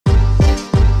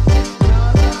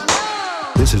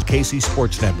This is KC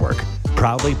Sports Network,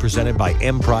 proudly presented by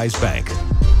Emprise Bank.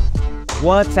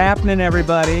 What's happening,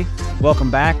 everybody? Welcome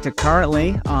back to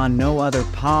Currently on No Other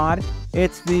Pod.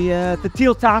 It's the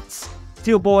Teal Tots,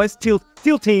 Teal Boys, Teal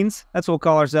Teens. That's what we'll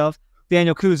call ourselves.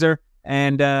 Daniel Kooser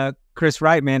and Chris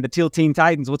Wright, man. The Teal Teen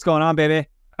Titans. What's going on, baby?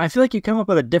 I feel like you come up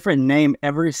with a different name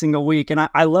every single week, and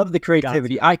I love the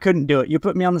creativity. I couldn't do it. You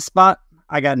put me on the spot,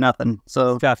 I got nothing.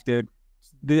 So tough, dude.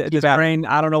 This brain,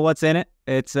 I don't know what's in it.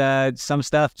 It's some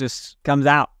stuff just comes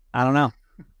out. I don't know.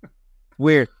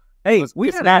 Weird. Hey,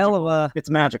 it's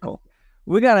magical.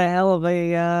 We got a hell of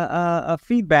a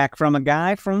feedback from a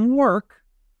guy from work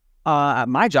at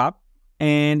my job,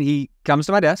 and he comes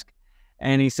to my desk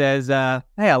and he says,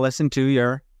 "Hey, I listened to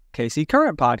your KC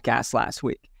Current podcast last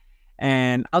week,"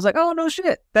 and I was like, "Oh no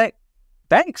shit,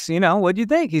 thanks. What'd you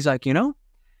think?" He's like,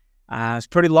 I was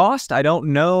pretty lost. I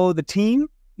don't know the team.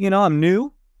 I'm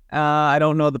new. I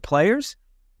don't know the players,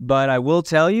 but I will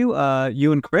tell you,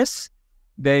 you and Chris,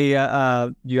 you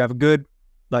have a good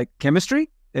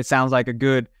chemistry. It sounds like a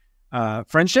good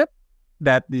friendship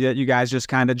that you guys just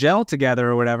kind of gel together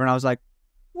or whatever. And I was like,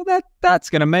 well, that's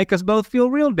gonna make us both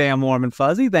feel real damn warm and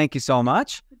fuzzy. Thank you so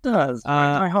much. It does.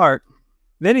 My heart.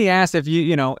 Then he asked if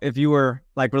you were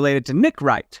related to Nick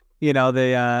Wright.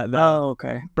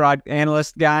 The broad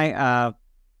analyst guy.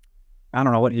 I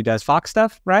don't know what he does. Fox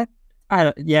stuff, right?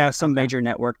 Some major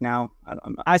network now.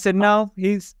 I said no.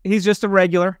 He's just a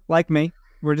regular like me.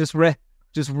 We're just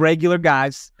regular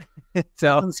guys.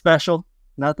 So nothing special.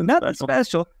 Nothing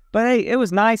special. But hey, it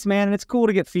was nice, man, and it's cool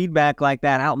to get feedback like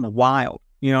that out in the wild.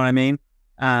 You know what I mean?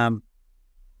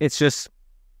 It's just,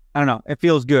 I don't know. It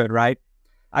feels good, right?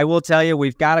 I will tell you,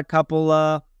 we've got a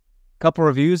couple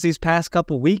reviews these past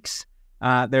couple weeks.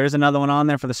 There's another one on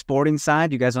there for the sporting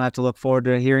side. You guys will have to look forward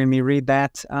to hearing me read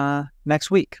that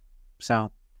next week.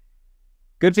 So,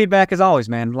 good feedback as always,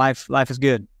 man. Life is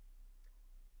good.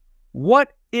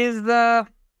 What's the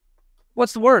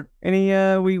word?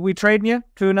 Any we trading you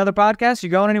to another podcast? You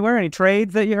going anywhere? Any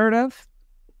trades that you heard of?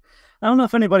 I don't know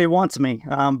if anybody wants me,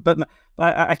 but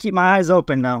I keep my eyes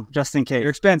open though, just in case.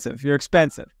 You're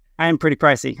expensive. I am pretty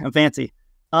pricey. I'm fancy.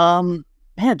 Man,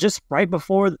 just right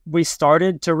before we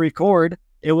started to record,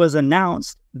 it was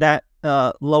announced that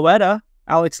Alex Loera,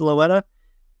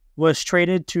 was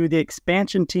traded to the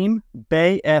expansion team,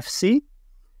 Bay FC.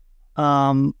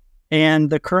 And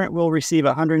the Current will receive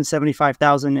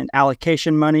 $175,000 in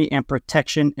allocation money and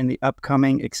protection in the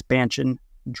upcoming expansion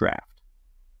draft.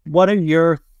 What are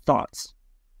your thoughts?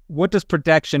 What does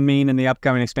protection mean in the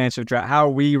upcoming expansion draft? How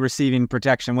are we receiving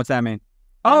protection? What's that mean?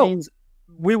 That means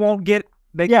we won't get...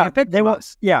 can't pick from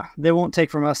us. Yeah, they won't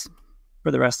take from us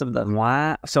for the rest of the...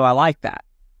 Wow. So I like that,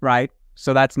 right?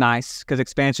 So that's nice, because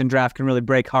expansion draft can really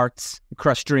break hearts,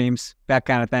 crush dreams, that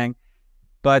kind of thing.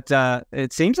 But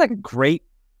it seems like a great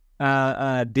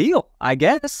deal, I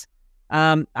guess.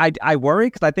 I worry,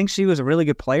 because I think she was a really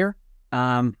good player.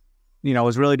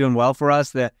 Was really doing well for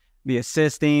us, the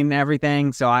assisting,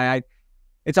 everything. So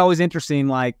it's always interesting,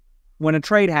 when a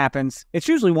trade happens, it's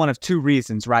usually one of two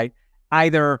reasons, right?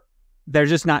 Either they're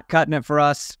just not cutting it for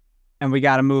us and we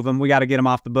got to move them, we got to get them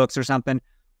off the books or something,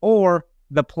 or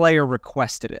the player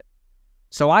requested it.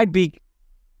 So I'd be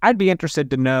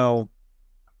interested to know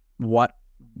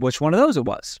which one of those it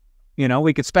was.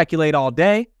 We could speculate all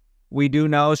day. We do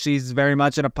know she's very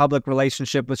much in a public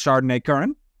relationship with Chardonnay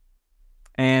Curran.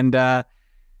 And as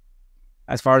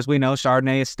far as we know,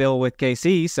 Chardonnay is still with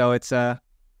KC, so it's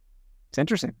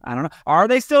interesting. I don't know. Are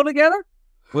they still together?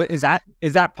 Is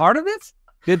that part of it?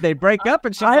 Did they break up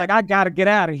and she's like, I got to get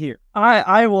out of here?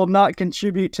 I will not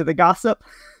contribute to the gossip.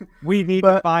 We need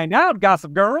to find out,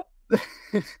 gossip girl.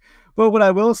 But what I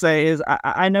will say is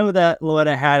I know that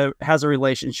Loera has a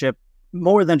relationship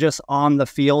more than just on the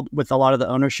field with a lot of the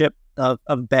ownership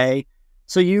of Bay.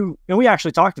 So and we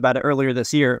actually talked about it earlier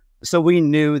this year. So we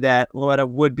knew that Loera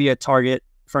would be a target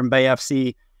from Bay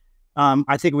FC.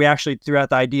 I think we actually threw out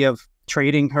the idea of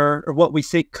trading her, or what we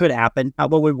think could happen,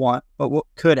 not what we want, but what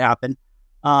could happen.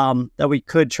 That we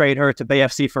could trade her to Bay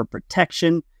FC for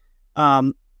protection.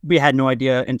 We had no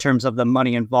idea in terms of the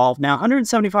money involved. Now,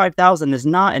 $175,000 is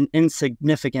not an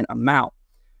insignificant amount.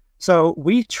 So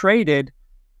we traded,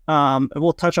 and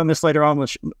we'll touch on this later on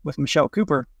with Michelle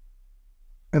Cooper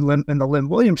and the Lynn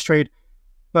Williams trade,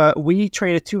 but we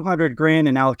traded $200,000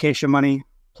 in allocation money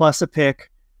plus a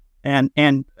pick and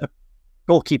a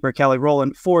goalkeeper, Kelly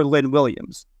Rowland, for Lynn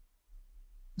Williams.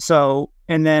 So,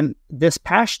 and then this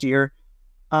past year,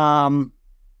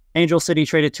 Angel City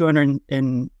traded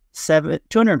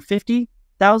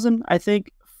 $250,000, I think,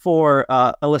 for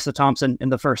Alyssa Thompson in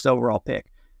the first overall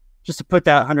pick, just to put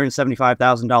that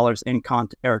 $175,000 in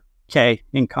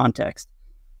context.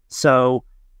 So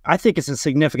I think it's a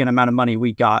significant amount of money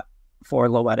we got for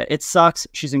Loera. It sucks.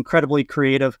 She's incredibly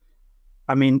creative.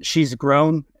 I mean, she's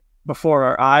grown before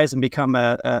our eyes and become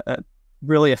a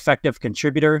really effective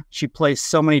contributor. She plays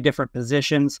so many different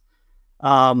positions.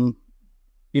 One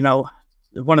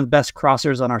of the best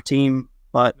crossers on our team,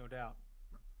 but no doubt.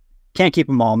 Can't keep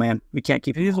them all, man. We can't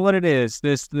keep them all. It is what it is.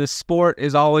 This sport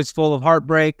is always full of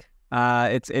heartbreak.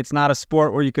 It's not a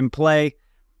sport where you can play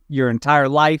your entire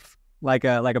life like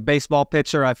a baseball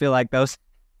pitcher. I feel like those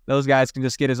guys can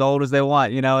just get as old as they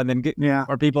want, and then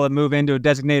or people that move into a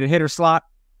designated hitter slot,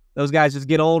 those guys just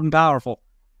get old and powerful.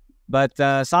 But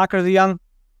soccer is a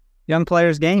young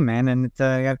player's game, man, and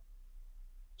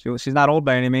she's not old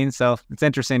by any means, so it's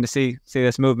interesting to see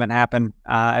this movement happen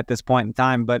at this point in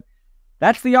time. But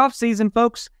that's the off season,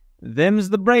 folks. Them's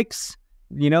the breaks.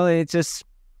 It's just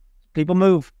people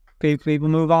move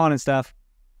on and stuff.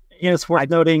 It's worth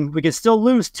noting we could still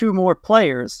lose 2 more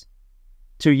players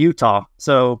to Utah,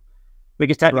 so we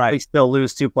could technically still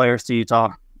lose 2 players to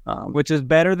Utah, which is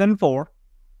better than 4.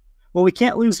 Well, we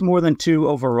can't lose more than 2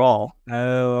 overall.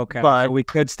 Oh, okay. But so we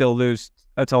could still lose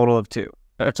a total of 2.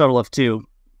 A total of 2.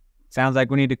 Sounds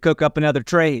like we need to cook up another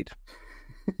trade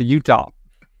to Utah.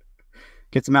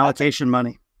 Get some allocation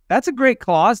money. That's a great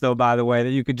clause, though, by the way,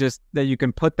 that you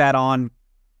can put that on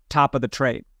top of the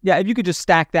trade. Yeah, if you could just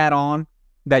stack that on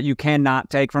that you cannot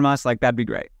take from us, that'd be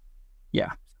great.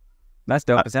 Yeah. That's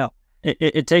dope as hell.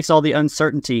 It takes all the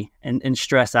uncertainty and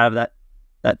stress out of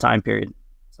that time period.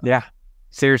 So. Yeah,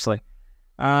 seriously.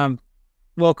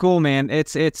 Well, cool, man.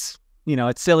 It's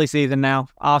silly season now.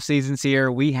 Off season's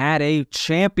here. We had a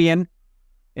champion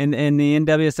in the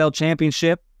NWSL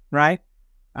championship, right?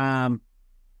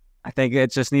 I think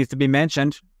it just needs to be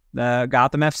mentioned. The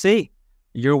Gotham FC.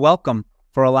 You're welcome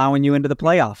for allowing you into the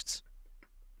playoffs,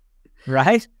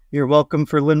 right? You're welcome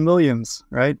for Lynn Williams,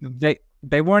 right?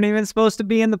 They weren't even supposed to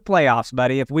be in the playoffs,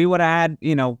 buddy. If we would have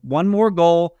had, 1 more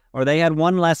goal or they had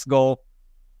 1 less goal,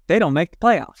 they don't make the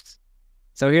playoffs.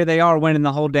 So here they are winning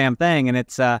the whole damn thing, and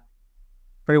it's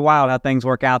pretty wild how things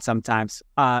work out sometimes.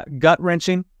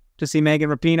 Gut-wrenching to see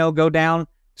Megan Rapinoe go down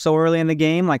so early in the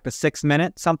game, like the 6th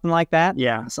minute, something like that.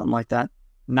 Yeah, something like that.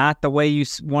 Not the way you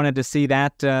wanted to see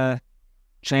that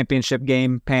championship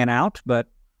game pan out, but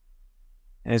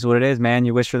it is what it is, man.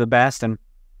 You wish for the best, and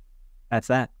that's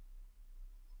that.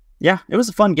 Yeah, it was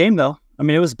a fun game, though. I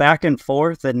mean, it was back and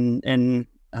forth, and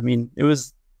I mean, it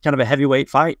was kind of a heavyweight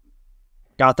fight.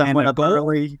 Gotham went up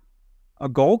early. A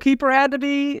goalkeeper had to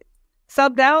be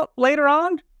subbed out later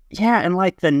on? Yeah, in the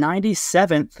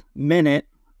 97th minute,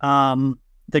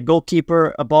 the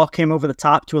goalkeeper, a ball came over the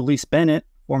top to Elise Bennett,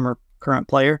 former current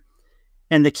player,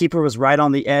 and the keeper was right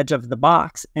on the edge of the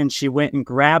box, and she went and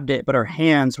grabbed it, but her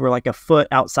hands were like a foot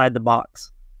outside the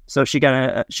box. So she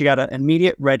got an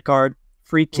immediate red card,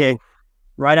 free kick,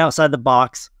 right outside the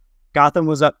box. Gotham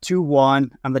was up 2-1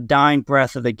 on the dying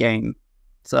breath of the game.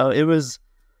 So it was...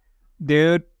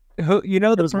 Dude,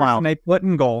 the person wild. They put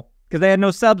in goal, because they had no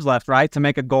subs left, right, to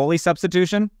make a goalie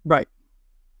substitution? Right.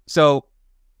 So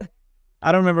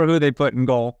I don't remember who they put in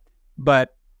goal,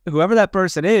 but whoever that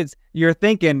person is, you're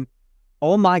thinking,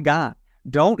 oh my God,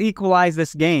 don't equalize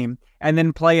this game and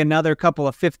then play another couple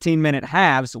of 15-minute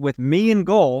halves with me in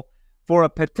goal for a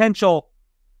potential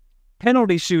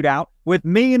penalty shootout with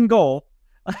me in goal.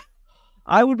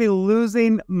 I would be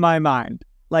losing my mind.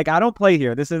 I don't play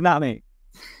here. This is not me.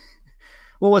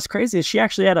 Well, what's crazy is she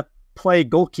actually had to play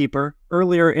goalkeeper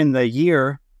earlier in the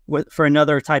year for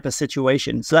another type of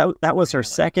situation. So that was her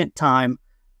second time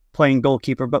playing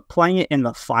goalkeeper, but playing it in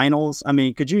the finals. I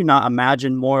mean, could you not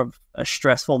imagine more of a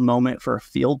stressful moment for a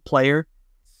field player?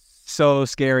 So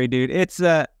scary, dude. It's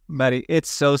buddy,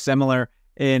 it's so similar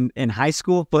in high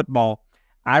school football.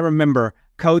 I remember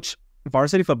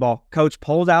varsity football coach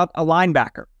pulled out a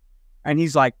linebacker and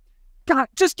he's like, God,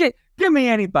 just give me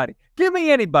anybody. Give me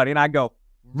anybody. And I go,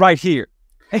 right here.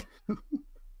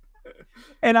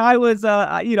 And I was,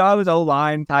 I was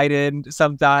O-line, tight end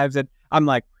sometimes. And I'm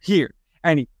like, here.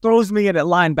 And he throws me in at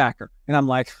linebacker. And I'm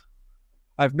like,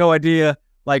 I have no idea,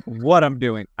 what I'm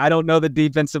doing. I don't know the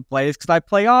defensive plays because I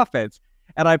play offense.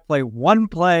 And I play one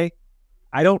play.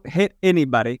 I don't hit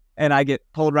anybody. And I get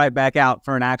pulled right back out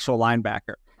for an actual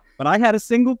linebacker. But I had a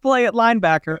single play at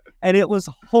linebacker, and it was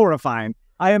horrifying.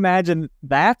 I imagine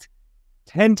that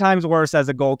 10 times worse as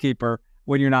a goalkeeper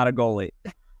when you're not a goalie.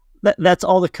 That's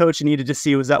all the coach needed to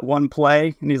see was that one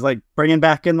play, and he's like, bringing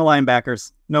back in the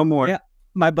linebackers. No more. Yeah,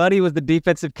 my buddy was the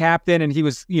defensive captain, and he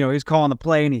was, he was calling the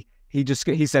play, and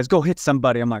he says, go hit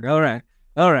somebody. I'm like, all right.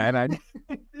 I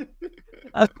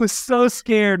was so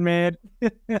scared, man.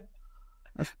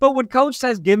 But when coach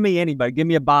says, give me anybody, give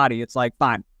me a body, it's like,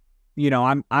 fine.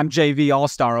 I'm JV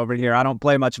all-star over here. I don't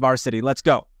play much varsity. Let's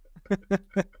go.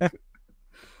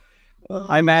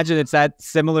 I imagine it's that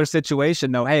similar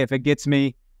situation though. Hey, if it gets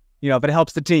me, if it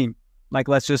helps the team, like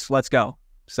let's go.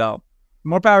 So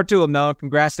more power to them though.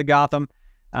 Congrats to Gotham.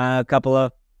 A couple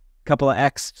of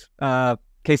ex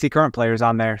KC Current players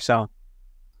on there. So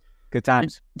good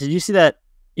times. Did you see that?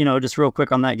 Just real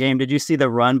quick on that game. Did you see the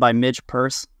run by Midge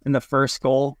Purse in the first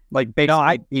goal? Like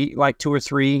basically beat like 2 or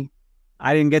 3.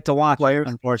 I didn't get to watch players.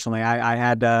 Unfortunately, I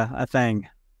had a thing.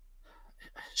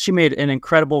 She made an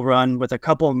incredible run with a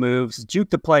couple of moves, juked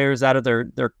the players out of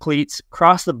their cleats,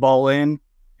 crossed the ball in.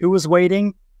 Who was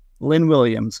waiting? Lynn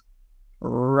Williams.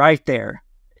 Right there.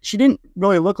 She didn't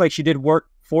really look like she did work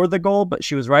for the goal, but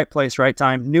she was right place, right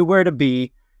time, knew where to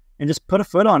be, and just put a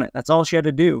foot on it. That's all she had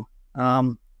to do.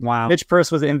 Wow. Mitch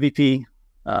Purse was the MVP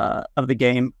of the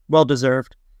game. Well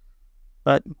deserved.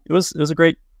 But it was a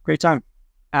great time.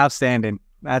 Outstanding.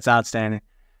 That's outstanding.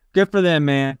 Good for them,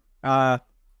 man. About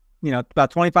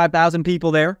 25,000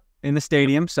 people there in the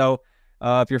stadium. So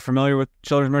if you're familiar with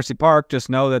Children's Mercy Park, just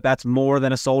know that that's more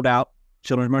than a sold-out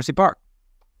Children's Mercy Park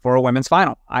for a women's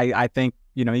final. I think,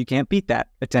 you can't beat that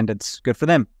attendance. Good for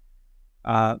them.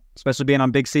 Especially being on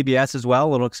big CBS as well.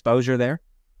 A little exposure there.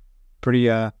 Pretty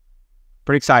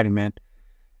exciting, man.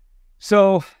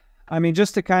 So,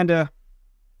 just to kind of,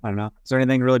 I don't know, is there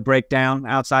anything to really break down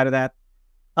outside of that?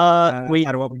 We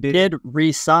did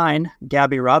re-sign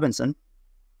Gabby Robinson.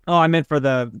 Oh, I meant for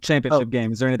the championship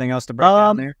game. Is there anything else to break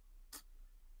down there?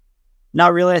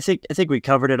 Not really. I think we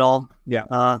covered it all.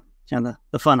 Yeah. And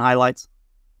the fun highlights.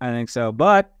 I think so.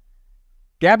 But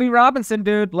Gabby Robinson,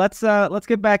 dude, let's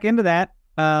get back into that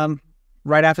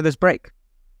right after this break.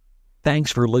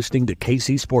 Thanks for listening to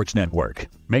KC Sports Network.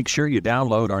 Make sure you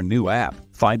download our new app.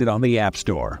 Find it on the App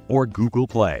Store or Google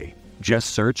Play.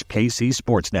 Just search KC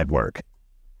Sports Network.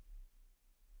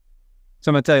 So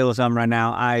I'm going to tell you a little something right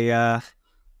now. I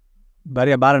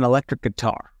bought an electric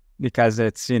guitar because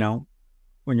it's,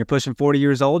 when you're pushing 40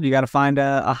 years old, you got to find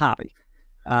a hobby.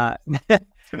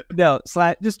 No,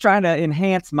 just trying to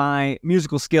enhance my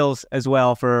musical skills as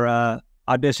well for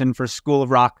audition for School of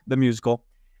Rock, the musical.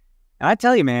 And I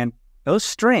tell you, man, those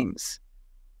strings,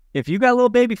 if you got little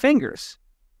baby fingers,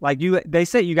 they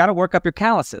say you got to work up your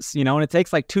calluses, and it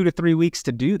takes like 2 to 3 weeks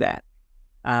to do that.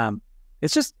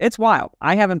 It's wild.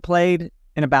 I haven't played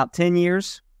in about 10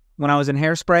 years when I was in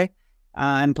Hairspray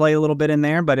and played a little bit in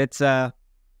there, but it's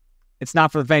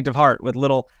not for the faint of heart with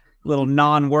little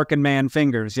non-working man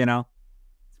fingers,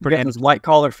 Pretty those white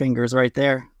collar fingers right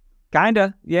there.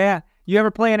 Kinda, yeah. You ever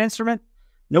play an instrument?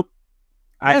 Nope.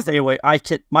 I stay away.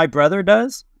 My brother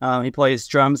does. He plays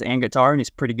drums and guitar, and he's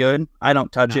pretty good. I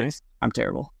don't touch it. I'm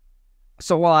terrible.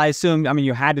 So, well, I assume,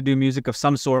 you had to do music of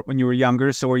some sort when you were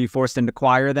younger, so were you forced into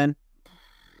choir then?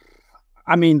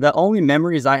 The only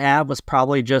memories I have was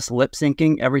probably just lip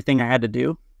syncing everything I had to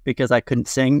do because I couldn't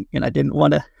sing and I didn't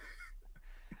want to.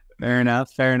 Fair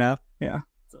enough. Yeah.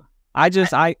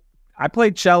 I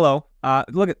played cello.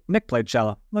 Look at Nick played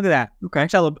cello. Look at that. Okay.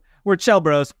 Cello. We're cello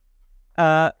bros.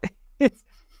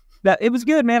 It was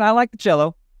good, man. I liked the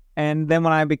cello. And then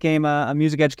when I became a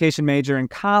music education major in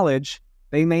college,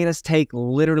 they made us take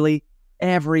literally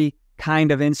every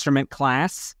kind of instrument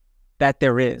class that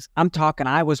there is. I'm talking,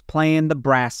 I was playing the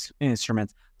brass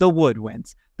instruments, the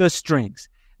woodwinds, the strings,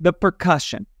 the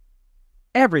percussion,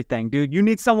 everything, dude. You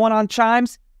need someone on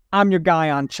chimes? I'm your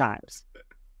guy on chimes.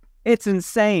 It's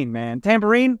insane, man.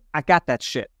 Tambourine, I got that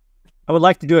shit. I would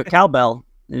like to do a cowbell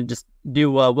and just do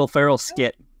Will Ferrell's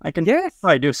skit. I can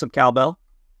probably do some cowbell.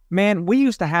 Man, we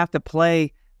used to have to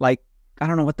play, I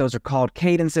don't know what those are called,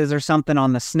 cadences or something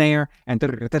on the snare, and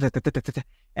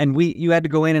you had to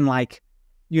go in and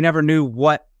you never knew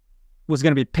what was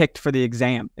going to be picked for the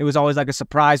exam. It was always like a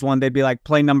surprise one. They'd be like,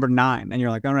 play number 9, and you're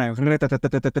like, all right.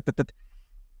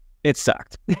 It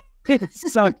sucked. It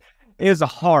sucked. It was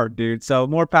hard, dude. So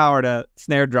more power to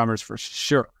snare drummers for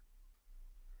sure.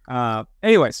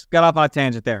 Anyways, got off on a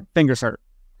tangent there. Fingers hurt.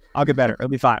 I'll get better. It'll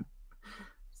be fine.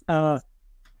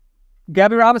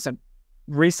 Gabby Robinson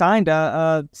re-signed,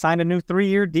 signed a new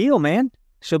 3-year deal, man.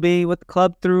 She'll be with the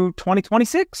club through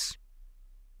 2026.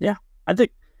 Yeah, I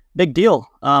think big deal.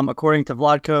 According to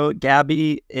Vladko,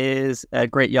 Gabby is a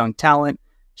great young talent.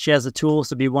 She has the tools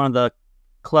to be one of the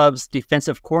club's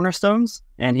defensive cornerstones,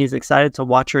 and he's excited to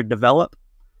watch her develop.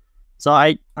 So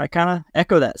I kind of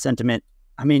echo that sentiment.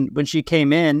 When she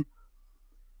came in,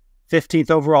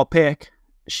 15th overall pick,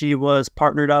 she was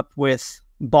partnered up with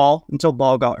Ball until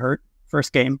Ball got hurt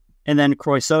first game, and then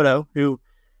Croy Soto, who,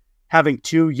 having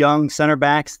 2 young center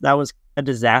backs, that was a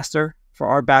disaster for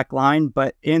our back line.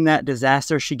 But in that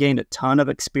disaster, she gained a ton of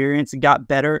experience and got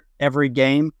better every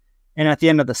game. And at the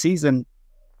end of the season,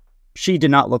 she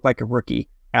did not look like a rookie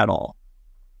at all.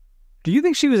 Do you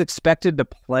think she was expected to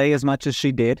play as much as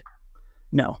she did?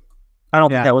 No, I don't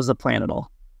think that was the plan at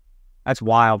all. That's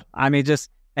wild. I mean,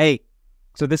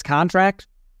 so this contract,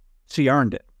 she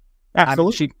earned it. Absolutely. I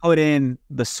mean, she put in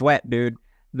the sweat, dude,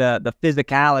 the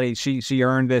physicality. She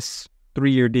earned this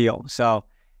 3-year deal. So,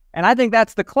 and I think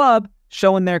that's the club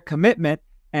showing their commitment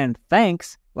and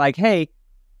thanks. Like, hey,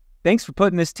 thanks for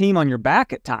putting this team on your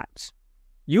back at times.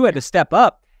 You had to step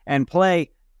up and play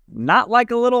not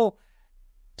like a little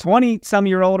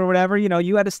 20-some-year-old or whatever. You know,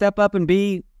 you had to step up and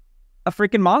be a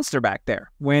freaking monster back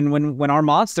there when our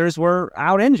monsters were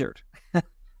out injured.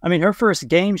 I mean, her first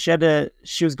game, she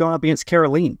was going up against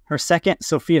Caroline. Her second,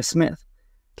 Sophia Smith.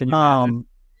 Can you imagine?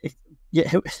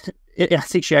 I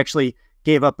think she actually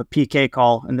gave up a PK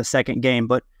call in the second game.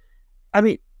 But, I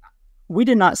mean, we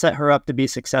did not set her up to be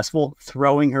successful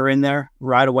throwing her in there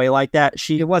right away like that.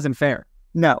 It wasn't fair.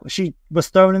 No, she was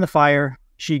thrown in the fire.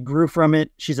 She grew from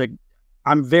it.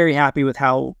 I'm very happy with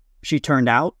how she turned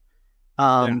out.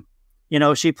 You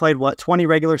know, she played 20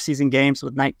 regular season games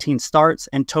with 19 starts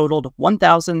and totaled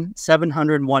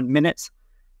 1,701 minutes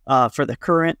for the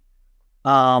current.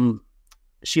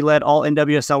 She led all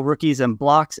NWSL rookies in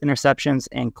blocks, interceptions,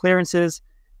 and clearances,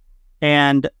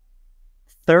 and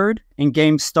third in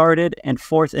games started and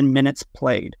fourth in minutes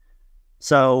played.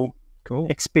 So cool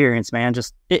experience, man.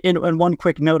 Just in one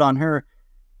quick note on her,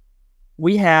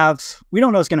 we don't know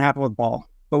what's going to happen with ball,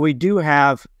 but we do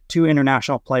have 2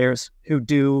 international players who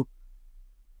do,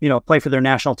 play for their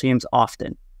national teams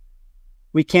often.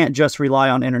 We can't just rely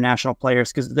on international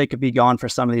players because they could be gone for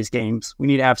some of these games. We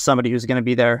need to have somebody who's going to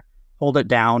be there, hold it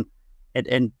down,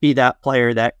 and be that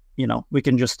player that, we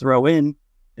can just throw in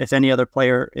if any other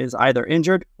player is either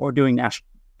injured or doing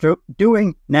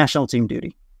national team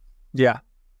duty. Yeah.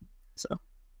 So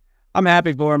I'm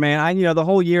happy for her, man. The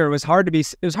whole year it was hard to be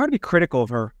critical of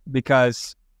her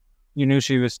because you knew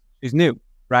she's new,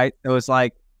 right? It was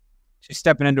like she's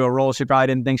stepping into a role she probably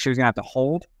didn't think she was gonna have to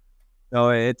hold. So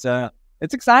it's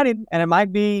exciting, and it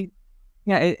might be,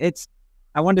 I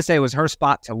wanted to say it was her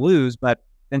spot to lose, but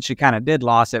then she kind of did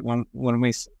lose it when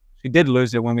we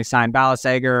signed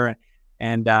Balasager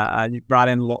and you brought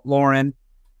in Lauren.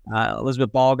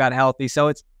 Elizabeth Ball got healthy,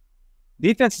 so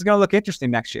defense is going to look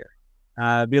interesting next year.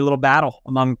 Be a little battle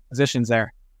among positions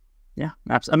there. Yeah,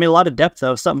 absolutely. I mean, a lot of depth,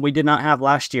 though, something we did not have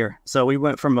last year. So we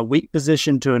went from a weak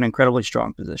position to an incredibly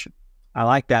strong position. I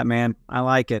like that, man. I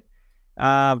like it.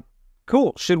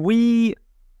 Cool. Should we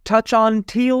touch on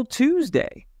Teal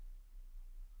Tuesday?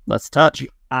 Let's touch.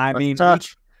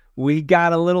 We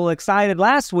got a little excited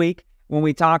last week when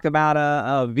we talked about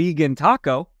a vegan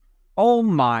taco. Oh,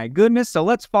 my goodness. So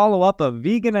let's follow up a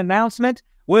vegan announcement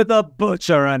with a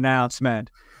butcher announcement.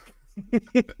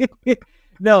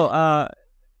 No,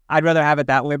 I'd rather have it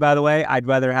that way, by the way. I'd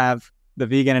rather have the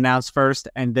vegan announced first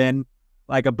and then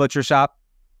like a butcher shop.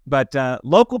 But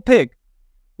Local Pig,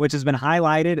 which has been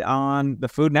highlighted on the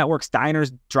Food Network's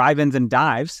Diners, Drive-Ins, and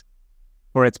Dives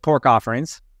for its pork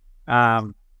offerings.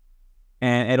 And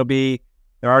they're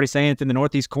already saying it's in the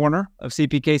northeast corner of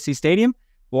CPKC Stadium.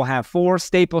 We'll have 4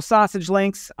 staple sausage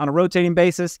links on a rotating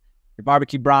basis, your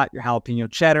barbecue brat, your jalapeno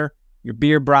cheddar, your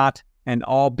beer brat, and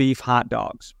all beef hot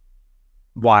dogs.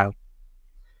 Wild.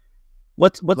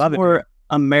 What's more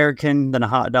American than a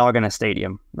hot dog in a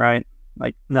stadium, right?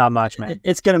 Like, not much, man.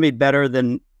 It's going to be better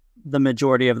than the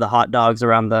majority of the hot dogs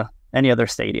around any other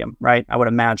stadium, right? I would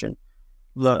imagine.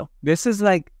 Look, this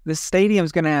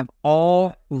stadium's going to have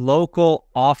all local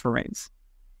offerings.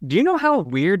 Do you know how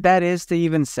weird that is to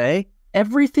even say?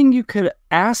 Everything you could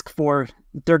ask for,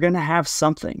 they're going to have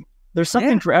something. There's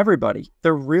something for everybody.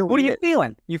 They're really. What are you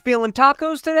feeling? You feeling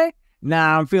tacos today?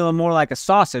 Nah, I'm feeling more like a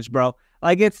sausage, bro.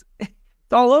 Like it's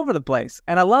all over the place,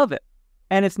 and I love it.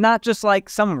 And it's not just like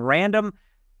some random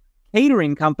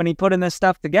catering company putting this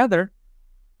stuff together.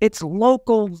 It's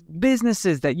local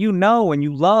businesses that you know and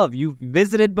you love. You've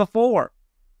visited before.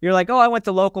 You're like, oh, I went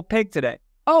to Local Pig today.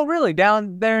 Oh, really?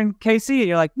 Down there in KC? And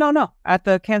you're like, no, at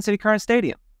the Kansas City Current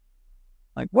Stadium.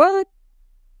 Like, what?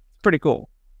 Pretty cool.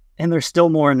 And there's still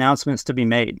more announcements to be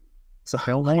made. So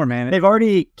still more, man. They've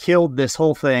already killed this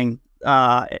whole thing,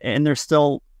 and there's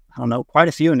still, I don't know, quite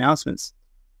a few announcements.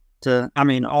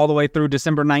 All the way through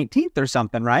December 19th or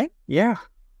something, right? Yeah.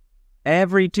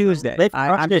 Every Tuesday. They've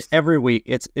crushed it every week.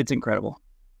 It's incredible.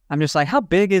 I'm just like, how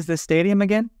big is this stadium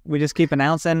again? We just keep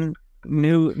announcing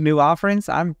new offerings.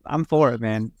 I'm for it,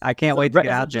 man. I can't wait to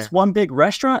get out there. Just one big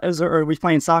restaurant, or are we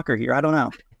playing soccer here? I don't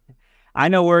know. I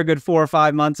know we're a good 4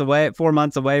 months away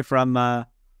from,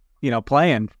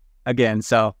 playing again.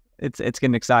 So it's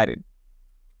getting excited.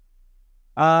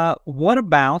 What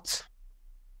about,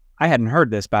 I hadn't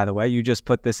heard this, by the way. You just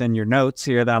put this in your notes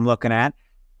here that I'm looking at.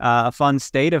 A fun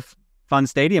stadium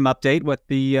update with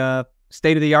the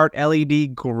state-of-the-art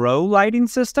LED grow lighting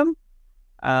system.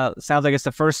 Sounds like it's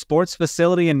the first sports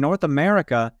facility in North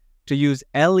America to use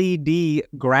LED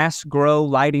grass grow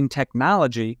lighting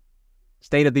technology.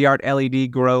 State-of-the-art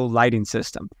LED grow lighting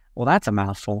system. Well, that's a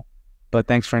mouthful, but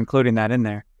thanks for including that in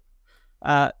there.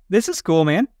 This is cool,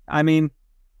 man. I mean,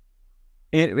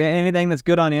 anything that's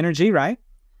good on energy, right?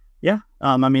 Yeah.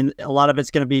 I mean, a lot of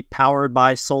it's going to be powered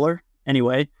by solar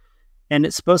anyway, and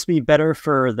it's supposed to be better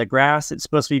for the grass. It's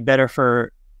supposed to be better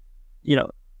for,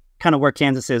 kind of where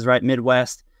Kansas is, right?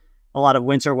 Midwest, a lot of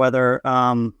winter weather.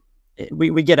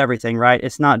 We get everything, right?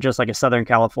 It's not just like a Southern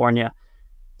California.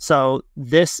 So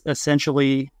this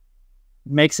essentially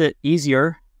makes it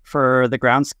easier for the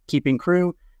groundskeeping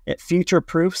crew. It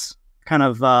future-proofs kind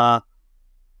of, a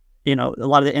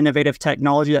lot of the innovative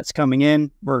technology that's coming in.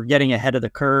 We're getting ahead of the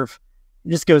curve. It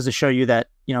just goes to show you that,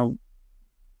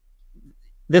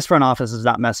 this front office is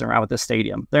not messing around with this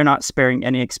stadium. They're not sparing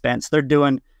any expense. They're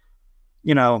doing,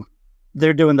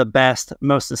 the best,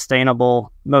 most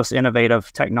sustainable, most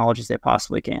innovative technologies they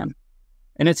possibly can.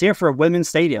 And it's here for a women's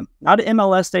stadium, not an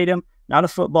MLS stadium, not a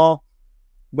football,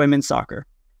 women's soccer.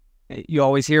 You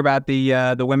always hear about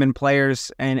the women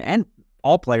players and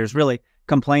all players really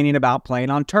complaining about playing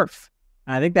on turf.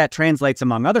 And I think that translates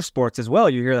among other sports as well.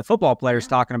 You hear the football players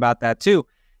talking about that too.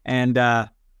 And, we're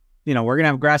going to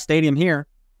have a grass stadium here.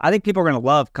 I think people are going to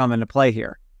love coming to play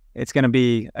here. It's going to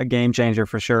be a game changer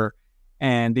for sure.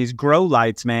 And these grow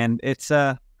lights, man, it's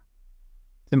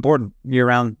important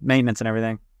year-round maintenance and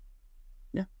everything.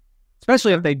 Yeah.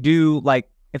 Especially if they do,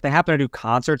 if they happen to do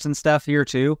concerts and stuff here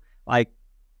too,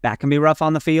 that can be rough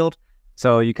on the field.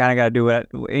 So you kind of got to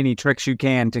do any tricks you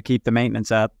can to keep the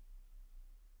maintenance up.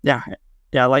 Yeah.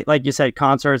 Yeah. Like you said,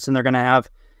 concerts, and they're going to have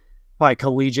probably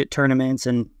collegiate tournaments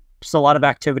and just a lot of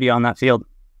activity on that field.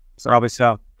 So probably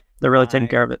so. They're really taking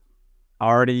care of it.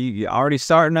 Already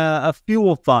starting a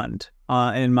fuel fund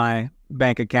in my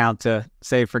bank account to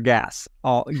save for gas,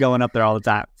 all going up there all the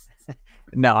time.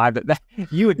 No,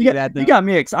 you would do that. You got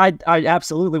me excited. I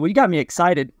absolutely. Well, you got me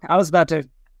excited. I was about to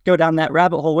go down that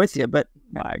rabbit hole with you, but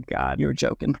my God, you were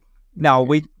joking. No,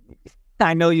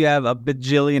 I know you have a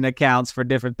bajillion accounts for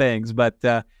different things, but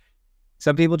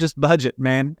some people just budget,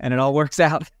 man, and it all works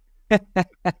out.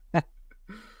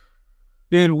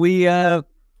 Dude, we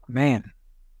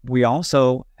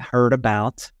also heard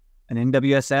about an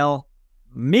NWSL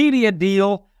media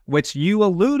deal, which you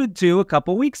alluded to a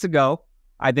couple weeks ago.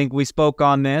 I think we spoke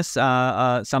on this.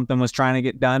 Something was trying to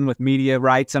get done with media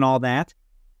rights and all that.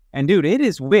 And dude, it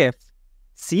is with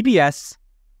CBS,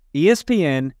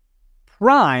 ESPN,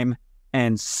 Prime,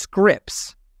 and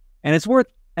Scripps. And it's worth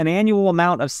an annual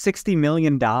amount of $60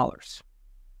 million.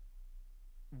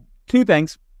 Two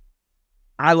things.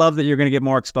 I love that you're going to get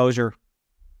more exposure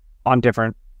on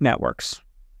different networks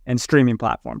and streaming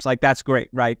platforms. That's great,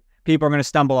 right? People are going to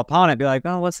stumble upon it, be like,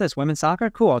 oh, what's this? Women's soccer?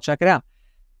 Cool, I'll check it out.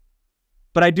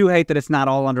 But I do hate that it's not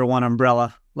all under one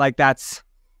umbrella. That's,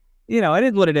 it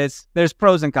is what it is. There's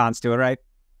pros and cons to it, right?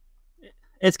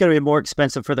 It's going to be more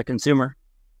expensive for the consumer.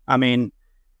 I mean,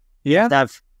 yeah.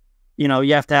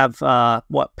 You have to have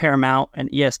Paramount and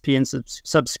ESPN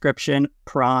subscription,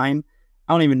 Prime.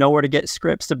 I don't even know where to get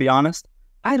Scripps, to be honest.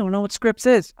 I don't know what Scripps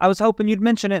is. I was hoping you'd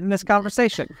mention it in this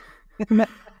conversation.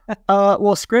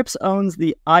 Well, Scripps owns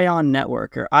the ION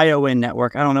network or ION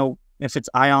network. I don't know if it's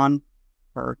ION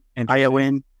or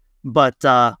ION, but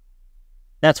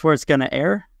that's where it's going to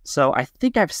air. So I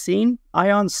think I've seen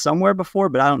ION somewhere before,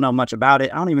 but I don't know much about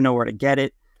it. I don't even know where to get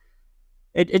it.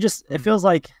 It feels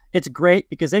like it's great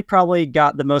because they probably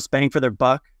got the most bang for their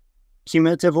buck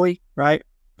cumulatively, right?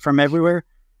 From everywhere.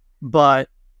 But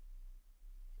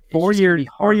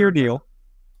 4-year deal.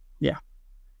 Yeah.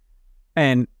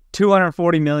 And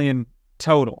 $240 million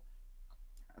total.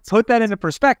 Put that into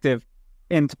perspective.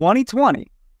 In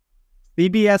 2020,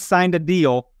 CBS signed a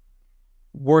deal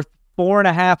worth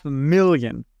 $4.5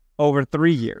 million over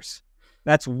 3 years.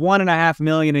 That's $1.5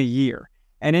 million a year.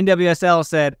 And NWSL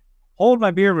said, hold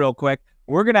my beer real quick.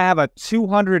 We're going to have a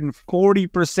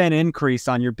 240% increase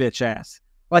on your bitch ass.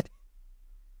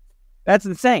 That's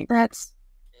insane.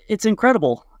 It's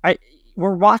incredible.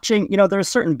 We're watching, there's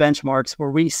certain benchmarks where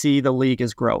we see the league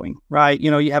is growing, right?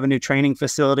 You have a new training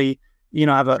facility,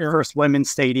 have a first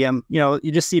women's stadium,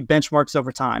 you just see benchmarks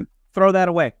over time. Throw that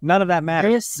away. None of that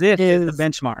matters. This is the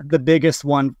benchmark. The biggest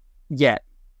one yet.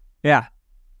 Yeah.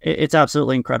 It's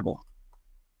absolutely incredible.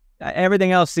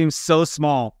 Everything else seems so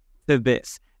small to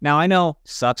this. Now, I know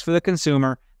sucks for the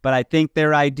consumer, but I think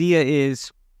their idea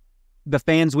is the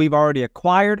fans we've already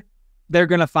acquired, they're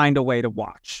going to find a way to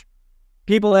watch.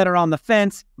 People that are on the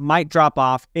fence might drop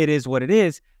off. It is what it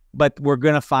is, but we're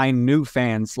going to find new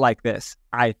fans like this,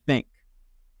 I think.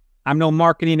 I'm no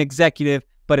marketing executive,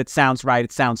 but it sounds right.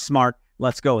 It sounds smart.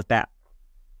 Let's go with that.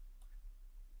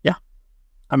 Yeah.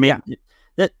 I mean,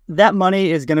 that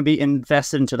money is going to be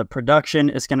invested into the production.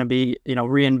 It's going to be,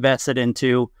 reinvested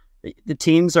into the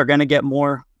teams are going to get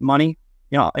more money,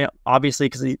 obviously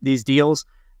because these deals,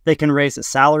 they can raise the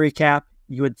salary cap.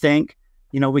 You would think,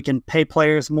 we can pay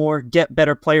players more, get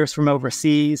better players from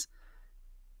overseas.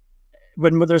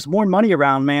 When there's more money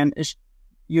around, man,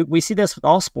 we see this with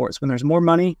all sports. When there's more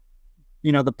money,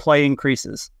 the play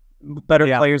increases. Better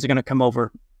players are going to come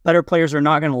over. Better players are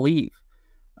not going to leave.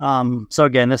 So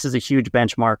again, this is a huge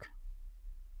benchmark.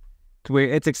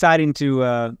 It's exciting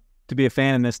to be a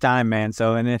fan in this time, man.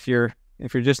 So, and if you're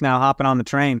just now hopping on the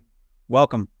train,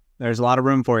 welcome. There's a lot of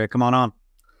room for you. Come on.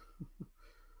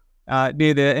 The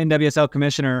NWSL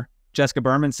commissioner, Jessica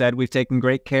Berman, said, "We've taken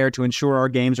great care to ensure our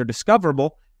games are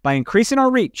discoverable by increasing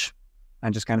our reach." I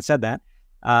just kind of said that.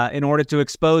 In order to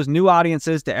expose new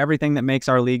audiences to everything that makes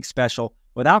our league special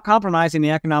without compromising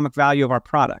the economic value of our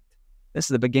product. This is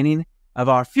the beginning of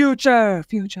our future.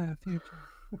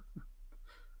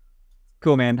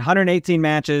 Cool, man. 118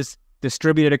 matches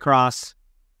distributed across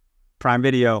Prime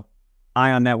Video,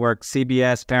 Ion Network,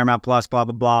 CBS, Paramount Plus, blah,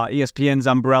 blah, blah, ESPN's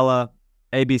umbrella,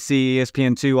 ABC,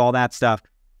 ESPN2, all that stuff.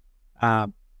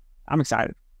 I'm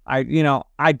excited. I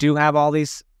do have all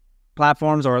these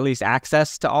platforms, or at least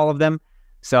access to all of them.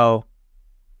 So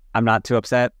I'm not too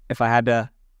upset if I had to,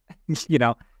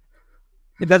 it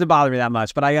doesn't bother me that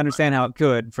much, but I understand how it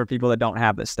could for people that don't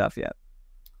have this stuff yet.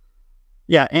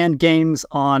 Yeah, and games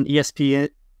on ESPN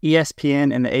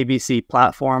and the ABC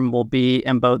platform will be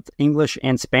in both English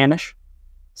and Spanish.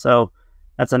 So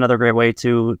that's another great way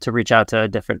to reach out to a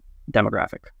different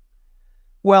demographic.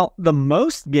 Well, the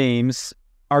most games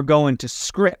are going to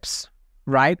Scripps,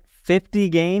 right? 50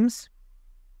 games.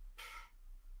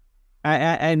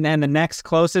 And the next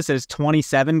closest is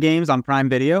 27 games on Prime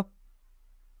Video.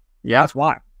 Yeah. That's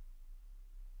wild.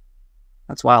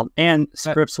 That's wild. And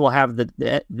Scripps will have the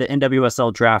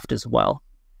NWSL draft as well.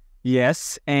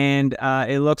 Yes. And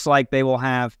it looks like they'll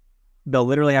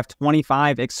literally have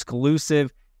 25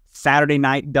 exclusive Saturday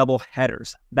night double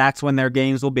headers. That's when their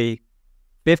games will be.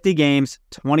 50 games,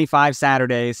 25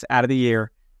 Saturdays out of the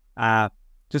year.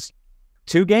 Just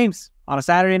 2 games on a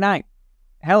Saturday night.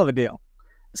 Hell of a deal.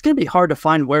 It's going to be hard to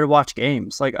find where to watch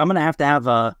games. Like, I'm going to have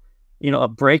a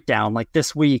breakdown. Like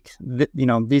this week,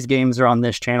 these games are on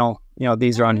this channel.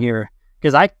 These are on here.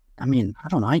 Because I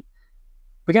don't know.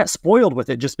 We got spoiled with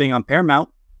it just being on Paramount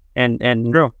and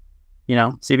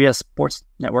CBS Sports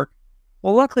Network.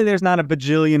 Well, luckily there's not a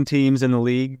bajillion teams in the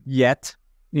league yet.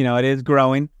 It is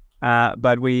growing.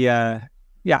 But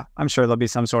I'm sure there'll be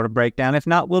some sort of breakdown. If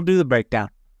not, we'll do the breakdown.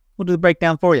 We'll do the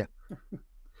breakdown for you.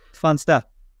 Fun stuff.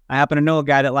 I happen to know a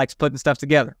guy that likes putting stuff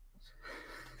together.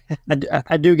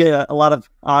 I do get a lot of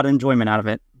odd enjoyment out of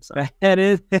it. So. That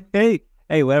is, hey,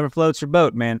 whatever floats your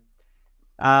boat, man.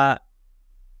 Playoffs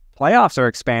are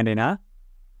expanding, huh?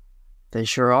 They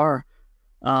sure are.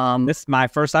 This is my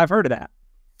first I've heard of that.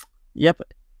 Yep.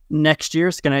 Next year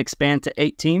it's going to expand to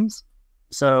 8 teams.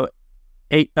 So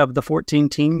 8 of the 14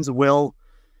 teams will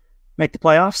make the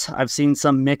playoffs. I've seen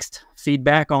some mixed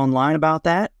feedback online about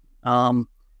that.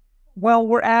 Well,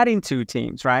 we're adding 2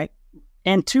 teams, right?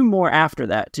 And 2 more after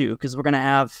that, too, because we're going to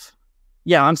have...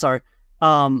 Yeah, I'm sorry.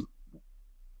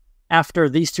 After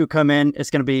these 2 come in, it's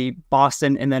going to be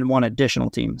Boston and then 1 additional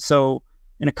team. So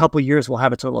in a couple years, we'll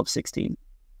have a total of 16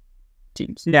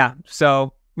 teams. Yeah,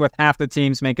 so with half the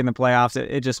teams making the playoffs,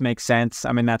 it just makes sense.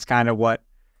 I mean, that's kind of what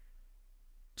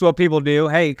people do.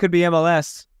 Hey, it could be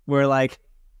MLS. We're like,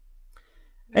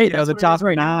 hey, the top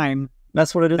 9.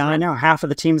 That's what it is right now. Half of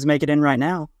the teams make it in right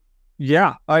now.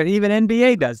 Yeah, or even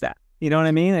NBA does that. You know what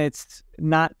I mean? It's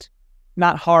not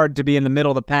hard to be in the middle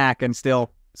of the pack and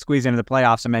still squeeze into the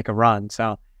playoffs and make a run.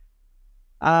 So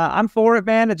I'm for it,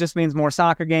 man. It just means more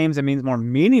soccer games. It means more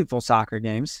meaningful soccer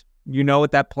games. You know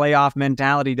what that playoff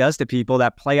mentality does to people,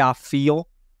 that playoff feel.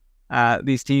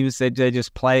 These teams, they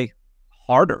just play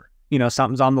harder.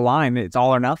 Something's on the line. It's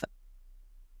all or nothing.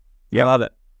 Yeah, I love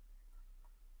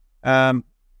it.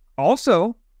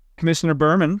 Also, Commissioner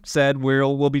Berman said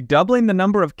we'll be doubling the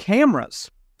number of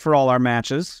cameras for all our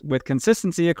matches with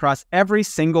consistency across every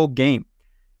single game.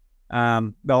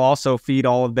 They'll also feed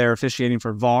all of their officiating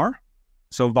for VAR,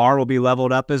 so VAR will be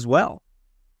leveled up as well.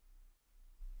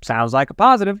 Sounds like a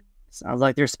positive. Sounds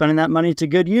like they're spending that money to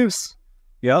good use.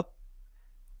 Yep,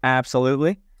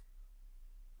 absolutely.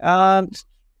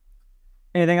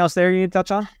 Anything else there you need to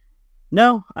touch on?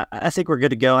 No, I think we're good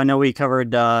to go. I know we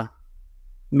covered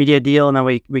media deal, and then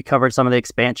we covered some of the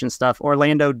expansion stuff.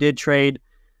 Orlando did trade,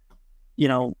 they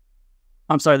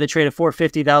traded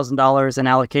 $450,000 in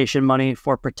allocation money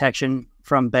for protection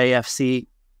from Bay FC.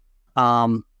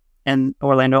 And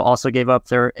Orlando also gave up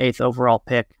their 8th overall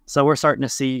pick. So we're starting to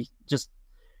see just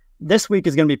this week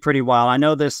is going to be pretty wild. I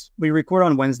know we record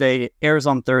on Wednesday, airs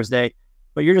on Thursday,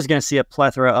 but you're just going to see a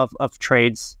plethora of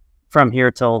trades from here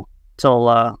till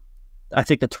I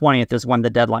think the 20th is when the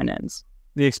deadline ends.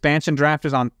 The expansion draft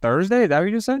is on Thursday. Is that what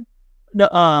you just said?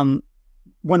 No,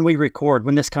 when we record,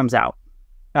 when this comes out.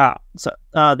 So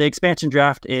the expansion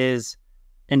draft is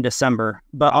in December,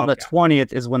 but on the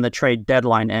 20th is when the trade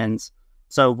deadline ends.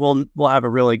 So we'll have a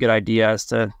really good idea as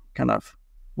to kind of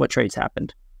what trades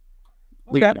happened.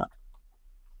 Okay.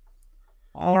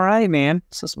 All right, man.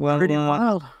 This is pretty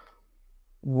wild.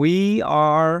 We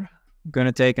are going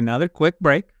to take another quick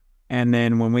break, and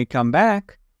then when we come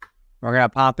back, we're going to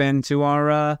pop into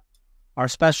our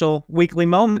special weekly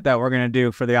moment that we're going to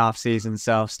do for the offseason.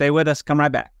 So stay with us. Come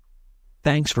right back.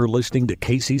 Thanks for listening to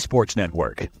KC Sports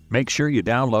Network. Make sure you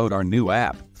download our new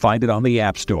app. Find it on the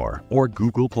App Store or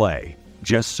Google Play.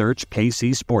 Just search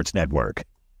KC Sports Network.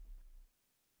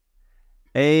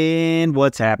 And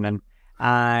what's happening?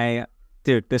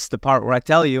 Dude, this is the part where I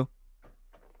tell you,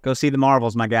 go see the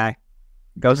Marvels, my guy.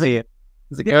 Go see it.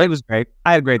 It was great.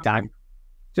 I had a great time.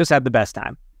 Just had the best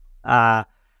time. I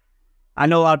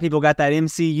know a lot of people got that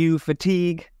MCU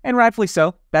fatigue, and rightfully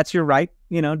so. That's your right.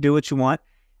 Do what you want.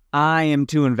 I am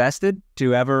too invested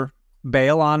to ever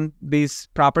bail on these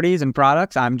properties and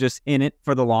products. I'm just in it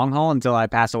for the long haul until I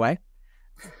pass away.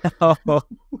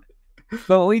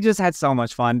 But we just had so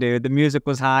much fun, dude. The music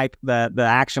was hype. The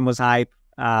action was hype.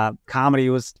 Comedy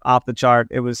was off the chart.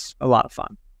 It was a lot of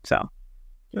fun. So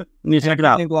you check it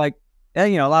out. I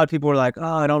think a lot of people were like,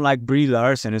 "Oh, I don't like Brie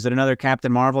Larson. Is it another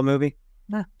Captain Marvel movie?"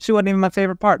 Nah, she wasn't even my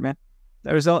favorite part, man.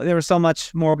 There was so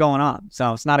much more going on.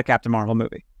 So it's not a Captain Marvel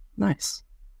movie. Nice.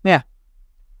 Yeah.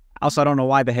 Also, I don't know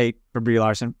why the hate for Brie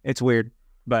Larson. It's weird,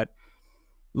 but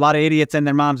a lot of idiots in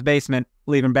their mom's basement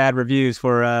leaving bad reviews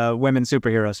for women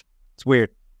superheroes. It's weird.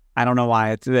 I don't know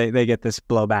why they get this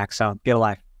blowback, so get a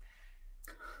life.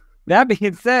 That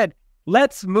being said,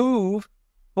 let's move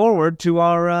forward to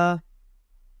our...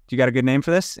 do you got a good name for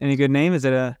this? Any good name? Is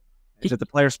it the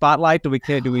player spotlight? Do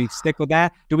we stick with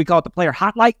that? Do we call it the player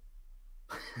hotlight?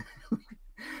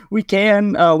 We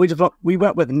can. We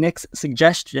went with Nick's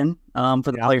suggestion for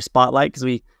the player spotlight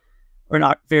because we're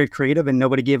not very creative and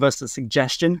nobody gave us a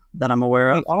suggestion that I'm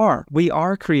aware of. We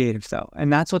are creative though,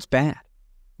 and that's what's bad.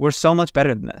 We're so much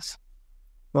better than this.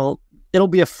 Well, it'll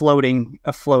be a floating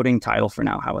title for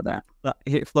now. How about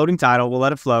that? Floating title. We'll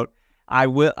let it float.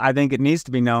 I think it needs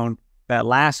to be known that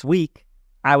last week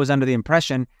I was under the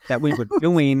impression that we were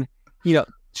doing.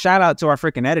 Shout out to our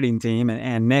freaking editing team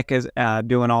and Nick is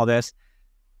doing all this.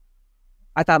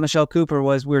 I thought Michelle Cooper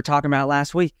we were talking about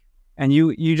last week, and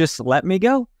you just let me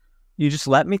go. You just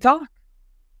let me talk.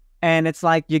 And it's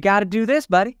like, you got to do this,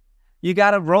 buddy. You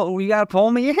got to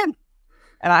pull me in.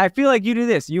 And I feel like you do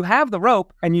this. You have the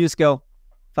rope and you just go,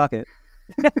 fuck it.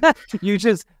 You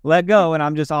just let go and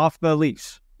I'm just off the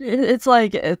leash. It's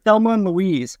like Thelma and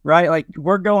Louise, right? Like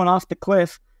we're going off the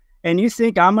cliff and you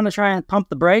think I'm going to try and pump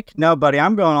the brake? No, buddy,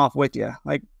 I'm going off with you.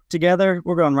 Like together,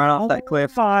 we're going right off that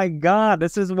cliff. Oh my God,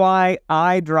 this is why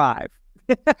I drive.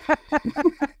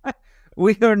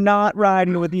 We are not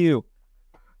riding with you.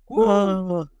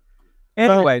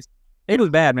 Anyways, it was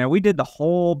bad, man. We did the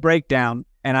whole breakdown,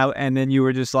 and then you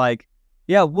were just like,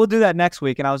 "Yeah, we'll do that next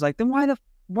week." And I was like, "Then why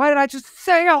did I just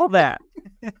say all that?"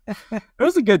 It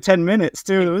was a good 10 minutes,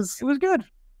 too. It was good.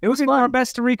 It was our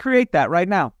best to recreate that right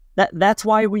now. That's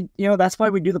why we do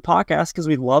the podcast, because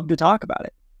we love to talk about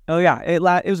it. Oh yeah, it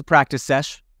was a practice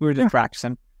sesh. We were just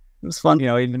practicing. It was fun.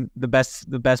 Even the best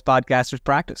podcasters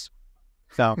practice.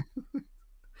 So,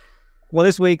 well,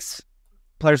 this week's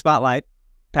player spotlight,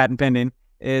 patent pending,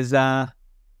 is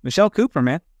Michelle Cooper,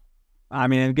 man. I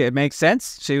mean, it makes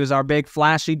sense. She was our big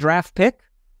flashy draft pick,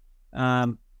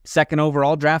 second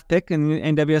overall draft pick in the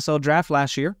NWSL draft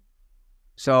last year.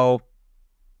 So,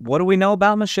 what do we know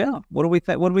about Michelle? What do we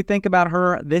think about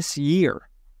her this year?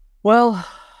 Well,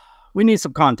 we need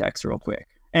some context real quick,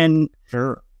 and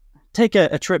sure, take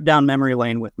a trip down memory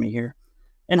lane with me here.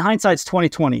 In hindsight's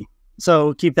 2020,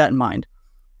 so keep that in mind.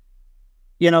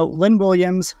 Lynn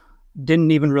Williams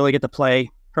didn't even really get to play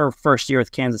her first year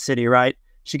with Kansas City, right?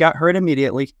 She got hurt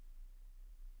immediately.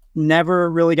 Never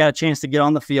really got a chance to get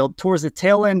on the field. Towards the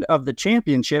tail end of the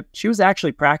championship, she was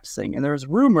actually practicing, and there was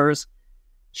rumors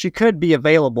she could be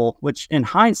available, which in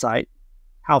hindsight,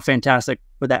 how fantastic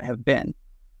would that have been?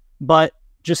 But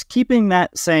just keeping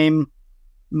that same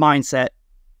mindset,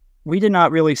 we did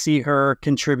not really see her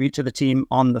contribute to the team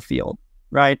on the field,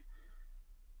 right?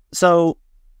 So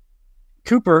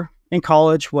Cooper in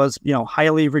college was,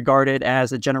 highly regarded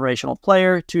as a generational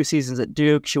player. 2 seasons at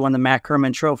Duke. She won the Matt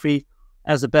Herman Trophy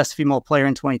as the best female player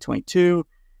in 2022.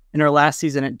 In her last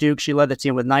season at Duke, she led the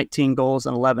team with 19 goals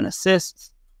and 11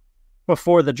 assists.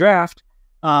 Before the draft,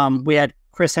 we had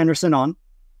Chris Henderson on,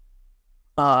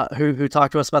 who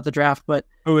talked to us about the draft. But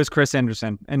who is Chris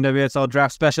Henderson? NWSL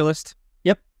draft specialist?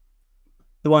 Yep.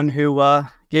 The one who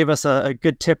gave us a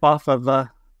good tip-off of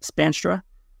Spanstra.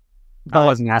 I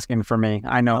wasn't asking for me.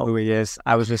 I know who he is.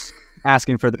 I was just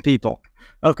asking for the people.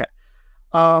 Okay.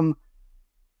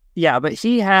 Yeah, but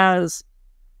he had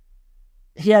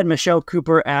Michelle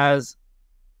Cooper as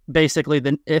basically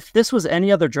if this was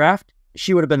any other draft,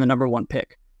 she would have been the number 1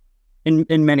 pick in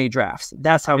many drafts.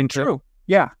 That's how true.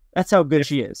 Yeah, that's how good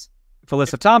she is.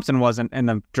 Alyssa Thompson wasn't in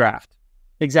the draft.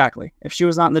 Exactly. If she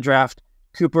was not in the draft,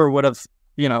 Cooper would have,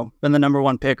 been the number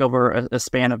 1 pick over a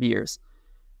span of years.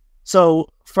 So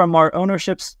from our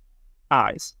ownership's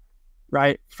eyes,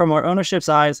 right? From our ownership's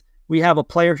eyes, we have a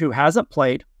player who hasn't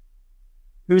played,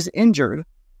 who's injured.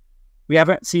 We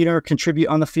haven't seen her contribute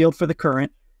on the field for the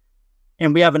Current,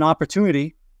 and we have an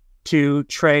opportunity to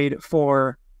trade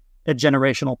for a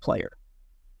generational player.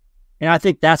 And I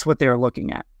think that's what they're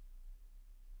looking at.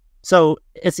 So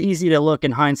it's easy to look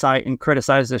in hindsight and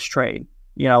criticize this trade,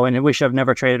 and we should have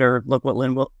never traded her. Look what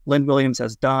Lynn Williams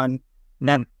has done.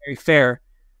 Not very fair.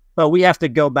 But we have to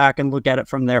go back and look at it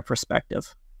from their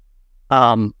perspective.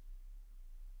 I'm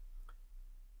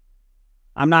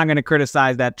not going to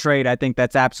criticize that trade. I think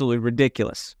that's absolutely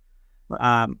ridiculous.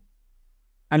 I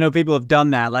know people have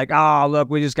done that. Like, oh, look,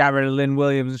 we just got rid of Lynn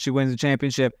Williams and she wins the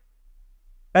championship.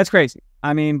 That's crazy.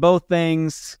 I mean, both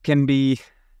things can be,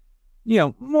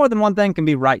 more than one thing can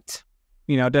be right.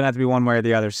 It doesn't have to be one way or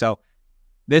the other. So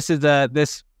this is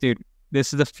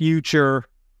the future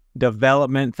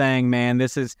development thing, man.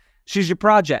 She's your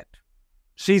project.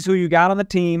 She's who you got on the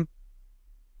team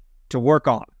to work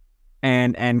on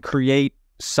and create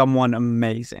someone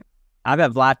amazing. I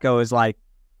bet Vlatko is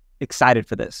excited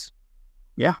for this.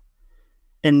 Yeah.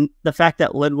 And the fact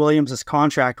that Lynn Williams'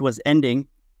 contract was ending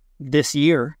this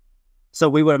year, so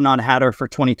we would have not had her for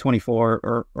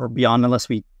 2024 or beyond unless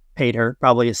we paid her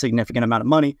probably a significant amount of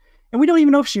money. And we don't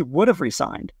even know if she would have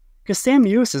resigned because Sam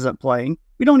Mewis isn't playing.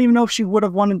 We don't even know if she would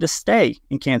have wanted to stay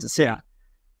in Kansas City. Yeah.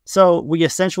 So we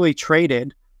essentially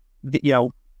traded,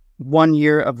 1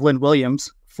 year of Lynn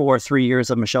Williams for 3 years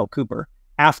of Michelle Cooper.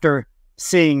 After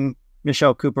seeing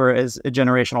Michelle Cooper as a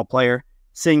generational player,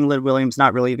 seeing Lynn Williams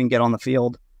not really even get on the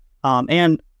field.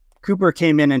 And Cooper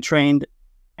came in and trained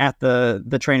at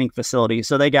the training facility.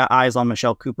 So they got eyes on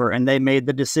Michelle Cooper, and they made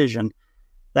the decision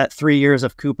that 3 years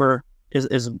of Cooper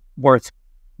is worth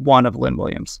 1 of Lynn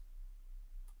Williams.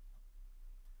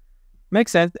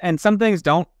 Makes sense. And some things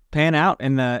don't pan out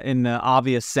in the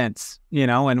obvious sense,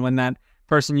 and when that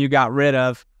person you got rid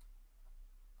of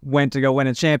went to go win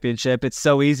a championship, it's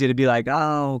so easy to be like,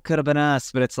 oh, could have been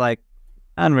us. But it's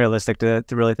unrealistic to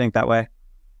really think that way.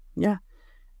 Yeah.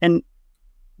 And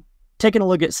taking a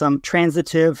look at some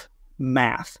transitive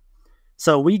math.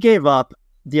 So we gave up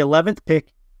the 11th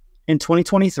pick in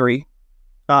 2023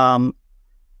 to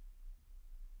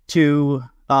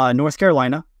North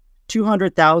Carolina,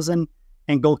 $200,000,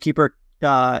 and goalkeeper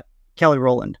Kelly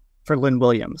Rowland for Lynn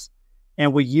Williams.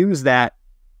 And we use that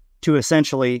to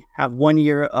essentially have 1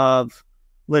 year of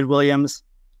Lynn Williams,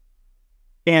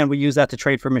 and we use that to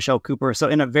trade for Michelle Cooper. So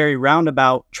in a very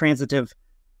roundabout, transitive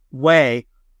way,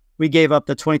 we gave up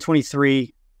the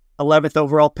 2023 11th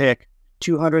overall pick,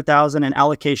 $200,000 in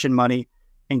allocation money,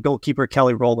 and goalkeeper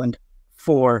Kelly Rowland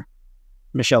for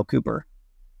Michelle Cooper.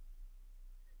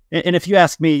 And if you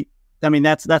ask me, I mean,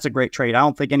 that's a great trade. I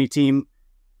don't think any team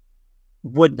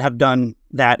would have done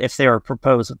that if they were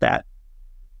proposed with that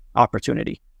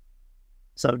opportunity.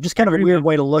 So just kind of a weird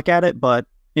way to look at it, but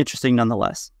interesting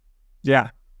nonetheless. Yeah,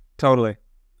 totally.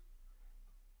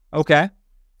 Okay.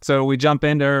 So we jump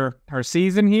into her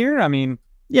season here. I mean,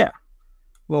 yeah,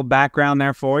 a little background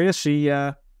there for you.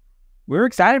 We were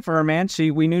excited for her, man.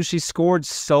 We knew she scored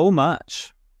so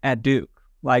much at Duke.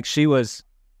 She was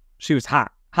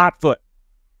hot foot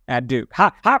at Duke,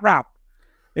 hot route.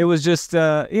 It was just,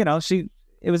 it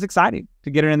was exciting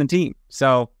to get her in the team.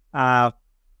 So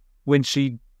when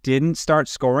she didn't start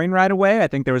scoring right away, I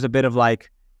think there was a bit of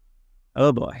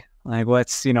oh boy,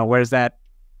 what's, where's that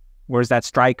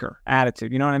striker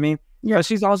attitude? You know what I mean? Yeah. But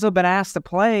she's also been asked to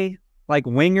play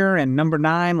winger and number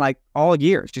 9 all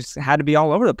year. She's had to be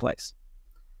all over the place.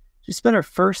 She spent her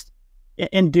first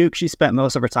in Duke. She spent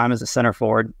most of her time as a center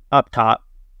forward up top.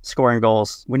 scoring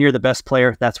goals. When you're the best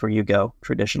player, that's where you go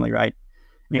traditionally, right?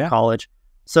 In college.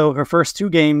 So her first 2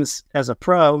 games as a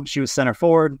pro, she was center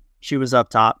forward. She was up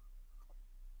top.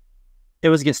 It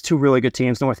was against 2 really good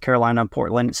teams, North Carolina and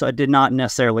Portland. So it did not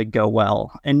necessarily go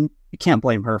well. And you can't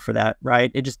blame her for that,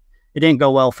 right? It didn't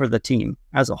go well for the team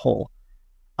as a whole.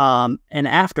 And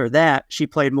after that, she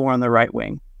played more on the right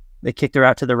wing. They kicked her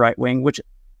out to the right wing, which,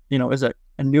 is a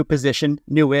new position,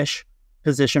 newish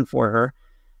position for her.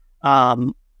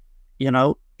 And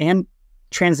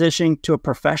transitioning to a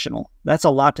professional. That's a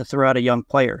lot to throw at a young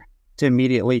player to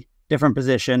immediately different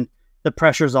position. The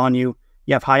pressure's on you.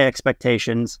 You have high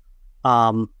expectations.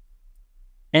 And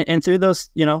through those,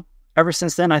 ever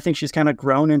since then, I think she's kind of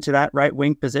grown into that right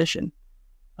wing position.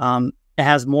 It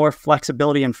has more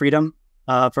flexibility and freedom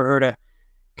for her to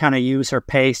kind of use her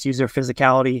pace, use her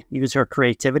physicality, use her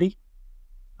creativity.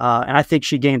 And I think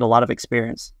she gained a lot of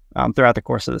experience throughout the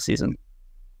course of the season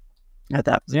at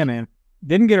that position. Yeah, man.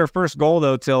 Didn't get her first goal,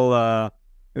 though, till it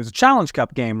was a Challenge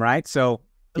Cup game, right? So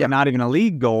not even a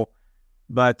league goal.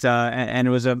 But and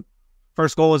it was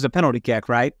first goal was a penalty kick,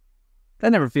 right?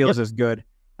 That never feels as good.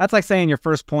 That's like saying your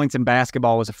first points in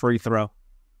basketball was a free throw.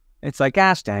 It's like,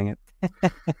 gosh dang it.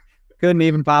 Couldn't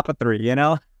even pop a 3,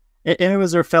 And it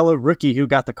was her fellow rookie who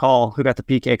got the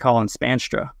PK call in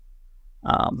Spanstra.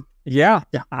 Yeah.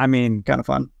 I mean, kind of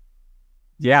fun.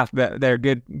 Yeah, they're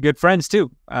good friends too.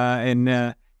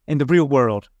 In the real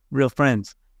world, real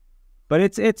friends. But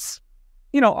it's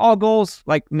all goals,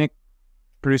 like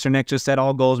producer Nick just said,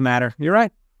 all goals matter. You're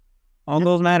right. All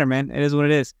goals matter, man. It is what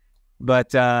it is.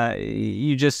 But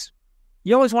you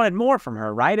always wanted more from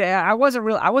her, right? I'm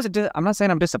not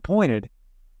saying I'm disappointed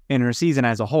in her season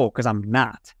as a whole, because I'm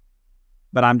not.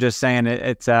 But I'm just saying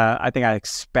I think I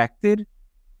expected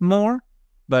more,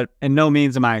 but in no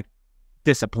means am I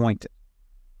disappointed.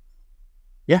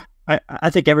 Yeah, I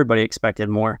think everybody expected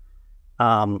more.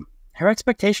 Her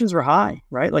expectations were high,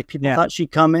 right? Like people thought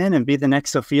she'd come in and be the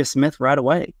next Sophia Smith right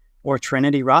away, or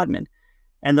Trinity Rodman.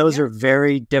 And those are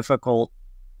very difficult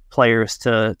players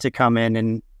to come in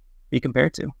and be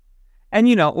compared to. And,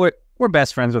 we're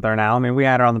best friends with her now. I mean, we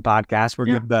had her on the podcast. We're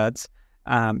good buds.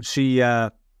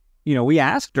 We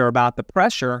asked her about the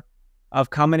pressure of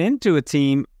coming into a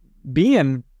team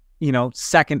being,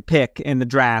 second pick in the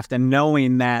draft and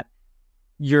knowing that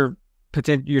you're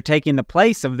taking the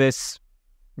place of this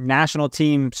national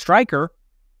team striker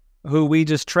who we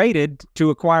just traded to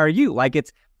acquire you. Like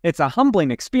it's a humbling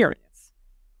experience.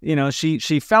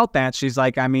 She felt that. She's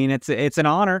like, I mean, it's an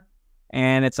honor,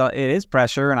 and it is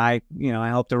pressure, and I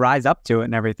hope to rise up to it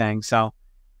and everything. So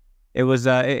it was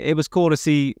cool to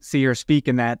see her speak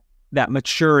in that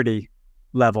maturity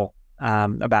level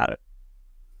about it.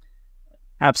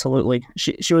 Absolutely.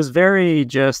 She was very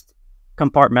just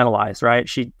compartmentalized, right?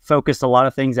 She focused a lot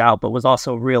of things out, but was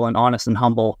also real and honest and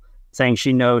humble, saying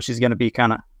she knows she's going to be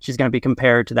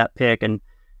compared to that pick and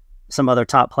some other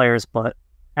top players, but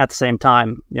at the same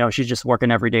time, she's just working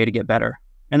every day to get better.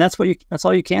 And that's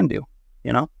all you can do,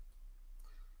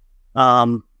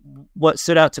 What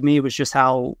stood out to me was just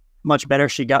how much better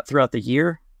she got throughout the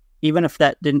year. Even if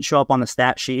that didn't show up on the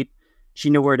stat sheet, she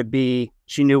knew where to be.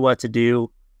 She knew what to do.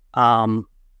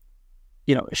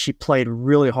 She played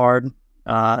really hard,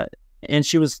 and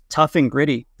she was tough and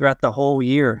gritty throughout the whole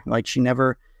year. Like she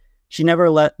never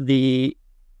let it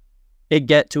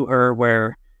get to her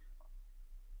where,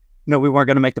 we weren't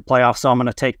going to make the playoffs, so I'm going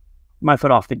to take my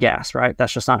foot off the gas, right?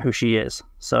 That's just not who she is.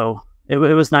 So it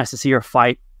was nice to see her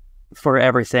fight for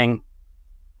everything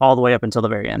all the way up until the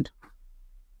very end.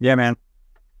 Yeah, man.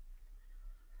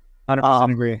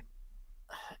 100% agree.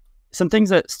 Some things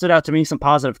that stood out to me, some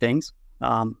positive things,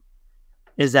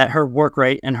 is that her work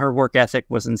rate and her work ethic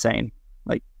was insane.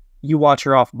 Like, you watch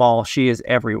her off ball, she is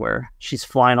everywhere. She's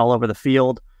flying all over the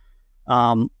field.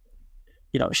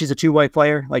 She's a two-way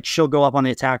player. Like, she'll go up on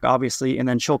the attack, obviously, and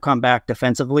then she'll come back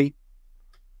defensively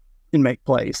and make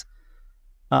plays.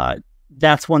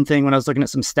 That's one thing when I was looking at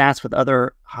some stats with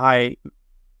other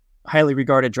highly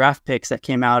regarded draft picks that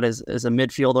came out as a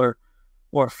midfielder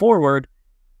or a forward,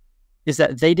 is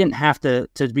that they didn't have to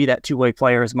be that two-way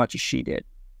player as much as she did.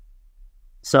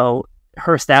 So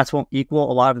her stats won't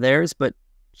equal a lot of theirs, but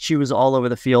she was all over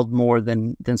the field more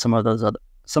than some of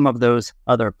those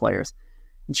other players.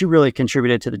 And she really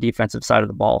contributed to the defensive side of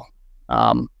the ball.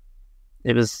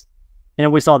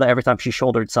 We saw that every time she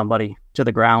shouldered somebody to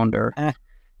the ground or,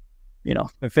 the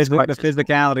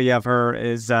physicality of her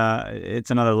is,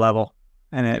 it's another level,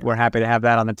 and we're happy to have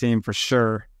that on the team for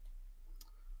sure.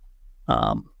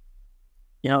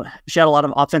 She had a lot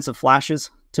of offensive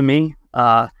flashes to me.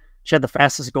 She had the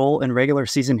fastest goal in regular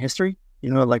season history,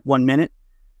 like 1 minute.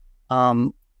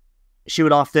 she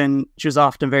was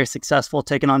often very successful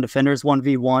taking on defenders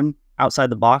 1v1 outside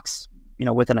the box,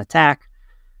 with an attack.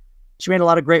 She made a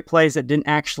lot of great plays that didn't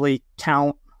actually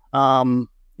count.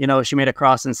 She made a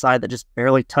cross inside that just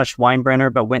barely touched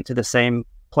Weinbrenner, but went to the same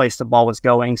place the ball was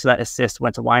going. So that assist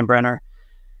went to Weinbrenner.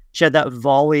 She had that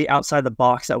volley outside the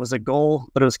box that was a goal,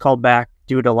 but it was called back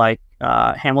due to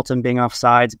Hamilton being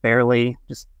offsides, barely,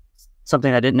 just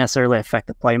something that didn't necessarily affect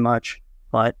the play much.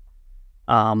 But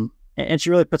and she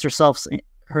really puts herself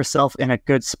in a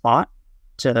good spot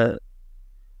to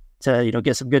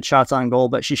get some good shots on goal,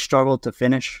 but she struggled to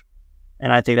finish.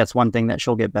 And I think that's one thing that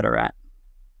she'll get better at.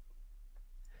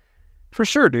 For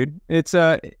sure, dude.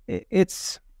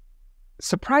 It's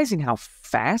surprising how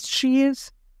fast she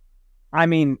is. I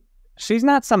mean, she's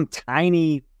not some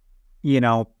tiny,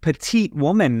 petite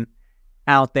woman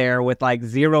out there with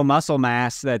zero muscle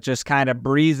mass that just kind of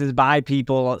breezes by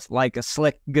people like a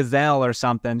slick gazelle or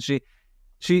something.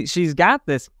 She's got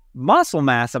this muscle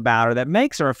mass about her that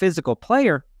makes her a physical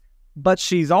player, but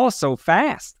she's also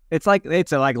fast. It's like a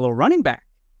little running back,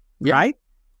 right?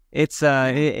 It's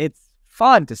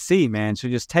fun to see, man. She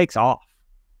just takes off.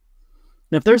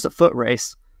 And if there's a foot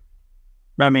race,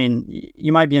 I mean,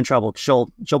 you might be in trouble.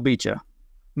 She'll beat you.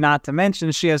 Not to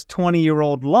mention she has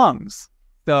 20-year-old lungs.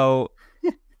 So,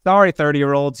 sorry,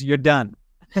 30-year-olds, you're done.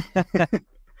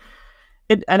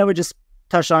 I know we just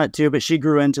touched on it too, but she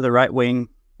grew into the right wing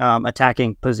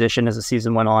attacking position as the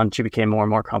season went on. She became more and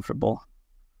more comfortable.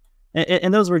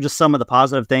 And those were just some of the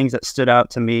positive things that stood out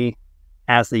to me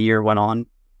as the year went on.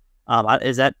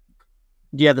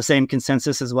 Do you have the same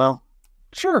consensus as well?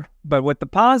 Sure. But with the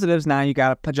positives, now you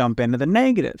got to jump into the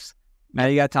negatives. Now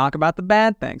you got to talk about the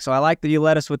bad things. So I like that you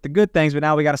led us with the good things, but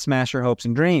now we got to smash your hopes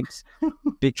and dreams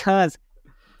because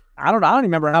I don't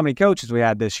remember how many coaches we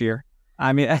had this year.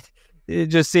 I mean,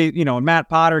 when Matt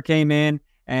Potter came in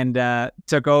and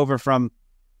took over from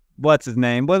what's his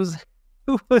name?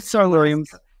 Who was our Williams?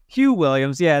 Hugh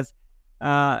Williams, yes.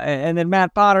 And then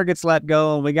Matt Potter gets let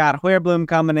go, and we got Huerblum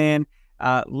coming in.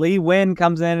 Lee Wynn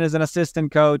comes in as an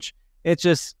assistant coach. It's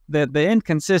just the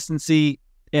inconsistency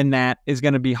in that is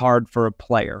going to be hard for a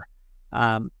player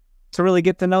to really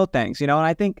get to know things, And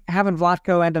I think having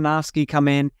Vlatko Andonovski come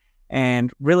in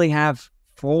and really have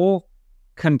full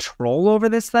control over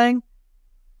this thing,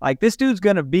 this dude's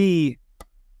going to be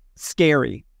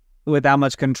scary with how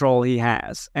much control he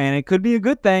has. And it could be a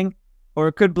good thing, or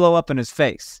it could blow up in his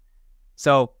face.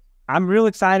 So I'm real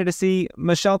excited to see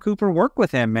Michelle Cooper work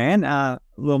with him, man. A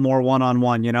little more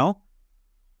one-on-one,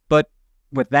 But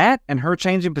with that and her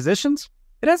changing positions,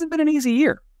 it hasn't been an easy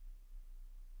year.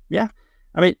 Yeah.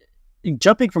 I mean,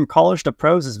 jumping from college to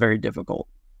pros is very difficult.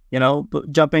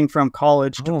 But jumping from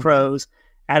college to pros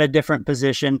at a different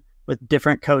position with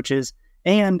different coaches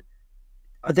and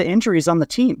the injuries on the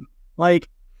team.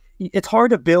 It's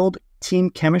hard to build team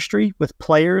chemistry with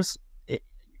players.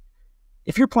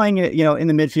 If you're playing, in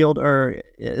the midfield or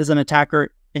as an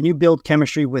attacker and you build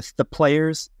chemistry with the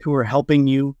players who are helping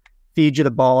you feed you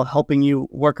the ball, helping you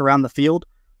work around the field,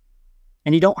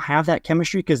 and you don't have that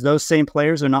chemistry because those same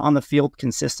players are not on the field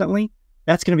consistently,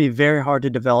 that's going to be very hard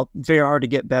to develop, very hard to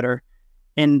get better.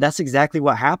 And that's exactly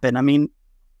what happened. I mean,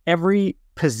 every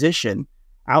position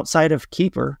outside of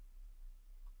keeper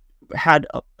had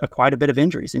quite a bit of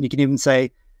injuries. And you can even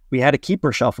say we had a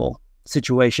keeper shuffle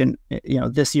situation,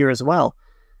 this year as well.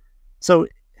 So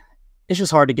it's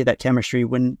just hard to get that chemistry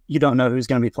when you don't know who's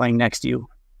going to be playing next to you,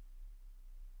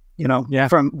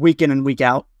 from week in and week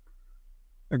out.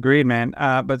 Agreed, man.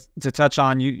 But to touch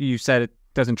on, you said it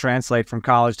doesn't translate from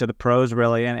college to the pros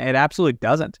really, and it absolutely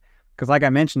doesn't. Because like I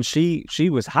mentioned, she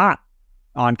was hot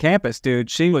on campus, dude.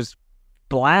 She was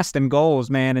blasting goals,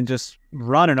 man, and just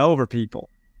running over people.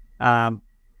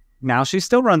 Now she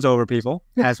still runs over people,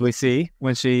 as we see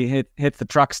when she hit the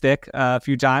truck stick a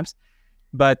few times.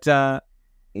 But,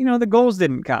 the goals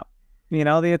didn't come.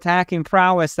 The attacking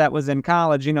prowess that was in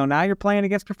college, now you're playing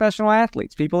against professional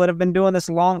athletes, people that have been doing this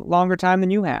longer time than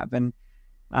you have. And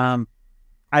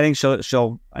I think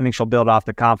she'll build off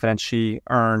the confidence she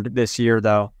earned this year,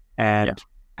 though, and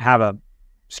have a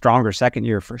stronger second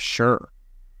year for sure.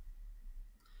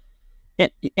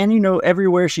 And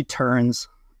everywhere she turns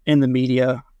in the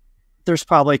media, there's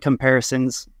probably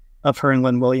comparisons of her and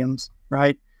Lynn Williams,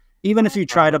 right? Even if you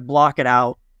try to block it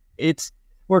out,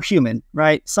 we're human,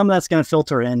 right? Some of that's going to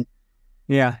filter in.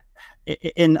 Yeah.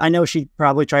 And I know she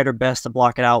probably tried her best to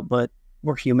block it out, but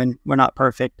we're human. We're not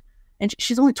perfect. And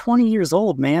she's only 20 years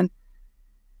old, man.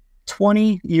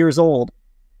 20 years old.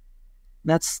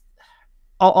 That's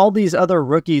all these other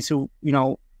rookies who,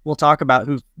 we'll talk about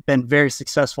who've been very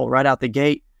successful right out the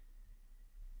gate,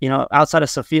 outside of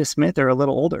Sophia Smith, are a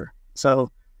little older.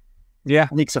 So Yeah.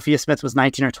 I think Sophia Smith was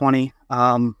 19 or 20,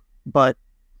 but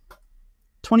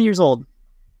 20 years old.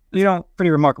 Pretty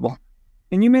remarkable.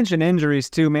 And you mentioned injuries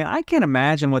too, man. I can't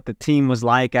imagine what the team was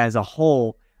like as a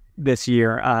whole this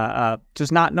year.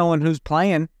 Just not knowing who's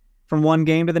playing from one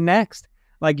game to the next.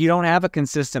 Like, you don't have a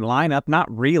consistent lineup. Not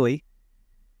really.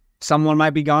 Someone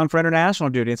might be gone for international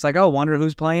duty. It's like, oh, wonder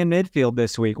who's playing midfield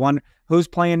this week. Wonder who's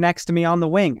playing next to me on the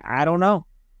wing. I don't know.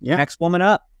 Yeah. Next woman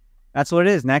up. That's what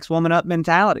it is. Next woman up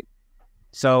mentality.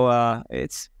 So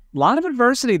it's a lot of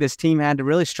adversity this team had to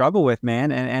really struggle with,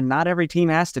 man. And not every team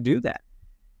has to do that.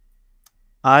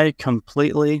 I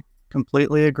completely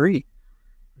agree.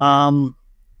 So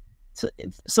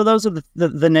those are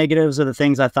the negatives or the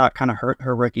things I thought kind of hurt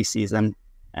her rookie season.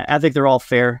 I think they're all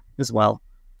fair as well.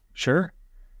 Sure.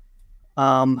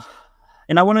 And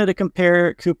I wanted to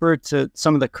compare Cooper to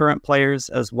some of the current players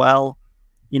as well.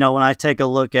 When I take a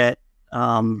look at,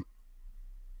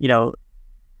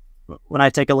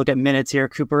 minutes here,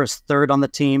 Cooper is third on the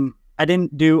team. I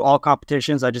didn't do all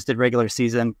competitions. I just did regular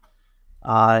season.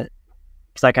 Because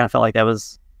I kind of felt like that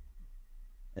was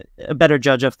a better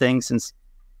judge of things, since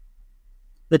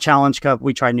the Challenge Cup,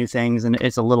 we try new things, and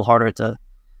it's a little harder to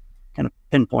kind of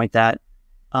pinpoint that.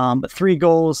 But 3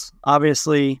 goals,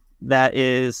 obviously, that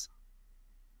is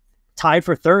tied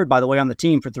for third, by the way, on the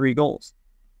team for 3 goals.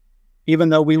 Even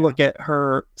though we look at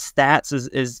her stats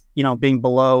as being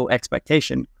below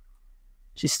expectation,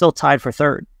 she's still tied for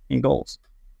third in goals.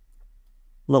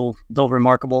 Little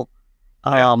remarkable.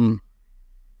 When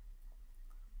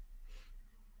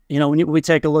we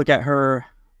take a look at her,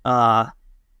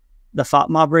 the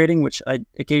FOTMOB rating, which I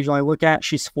occasionally look at,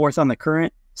 she's 4th on the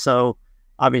current. So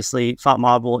obviously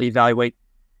FOTMOB will evaluate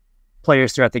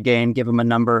players throughout the game, give them a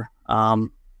number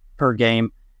per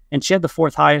game. And she had the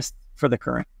 4th highest for the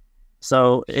current.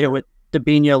 So it would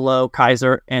Debinha, Lowe,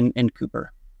 Kaiser, and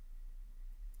Cooper.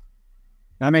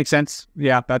 That makes sense.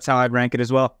 Yeah, that's how I'd rank it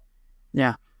as well.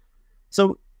 Yeah.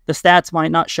 So the stats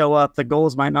might not show up, the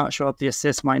goals might not show up, the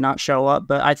assists might not show up,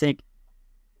 but I think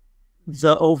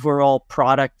the overall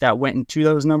product that went into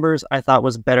those numbers, I thought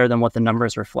was better than what the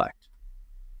numbers reflect.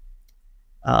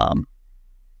 And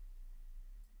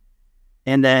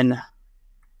then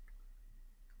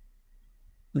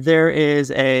there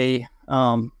is a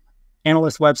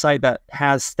analyst website that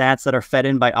has stats that are fed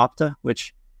in by Opta,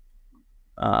 which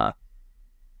a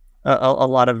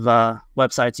lot of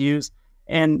websites use.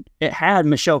 And it had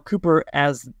Michelle Cooper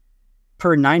as,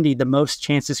 per 90, the most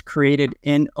chances created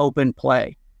in open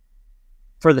play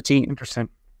for the team. Interesting.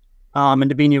 And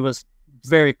Debinha was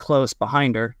very close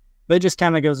behind her. But it just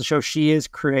kind of goes to show she is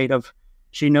creative.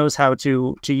 She knows how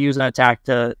to use an attack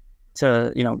to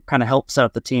kind of help set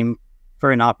up the team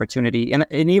for an opportunity. And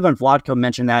even Vladko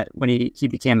mentioned that when he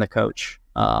became the coach.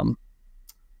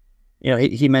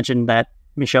 He mentioned that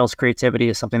Michelle's creativity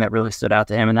is something that really stood out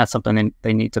to him, and that's something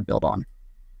they need to build on.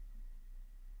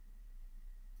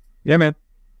 Yeah, man.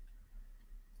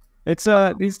 It's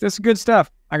this is good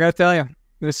stuff. I gotta tell you,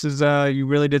 this is you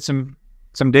really did some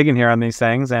digging here on these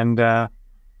things, and I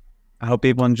hope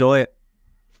people enjoy it.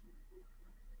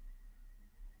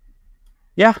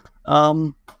 Yeah.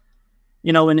 And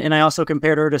I also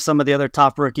compared her to some of the other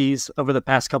top rookies over the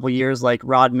past couple of years, like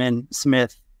Rodman,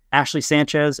 Smith, Ashley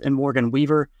Sanchez, and Morgan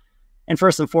Weaver. And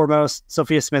first and foremost,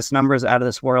 Sophia Smith's numbers out of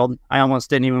this world. I almost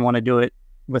didn't even want to do it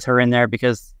with her in there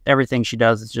because everything she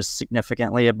does is just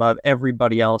significantly above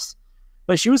everybody else.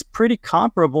 But she was pretty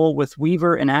comparable with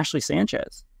Weaver and Ashley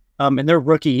Sanchez in their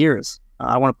rookie years.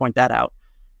 I want to point that out.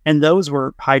 And those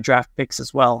were high draft picks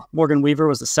as well. Morgan Weaver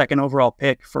was the 2nd overall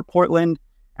pick for Portland.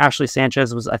 Ashley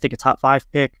Sanchez was, I think, a top 5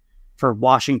 pick for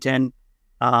Washington.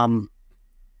 And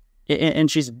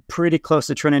she's pretty close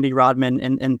to Trinity Rodman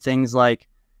in things like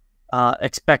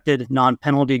expected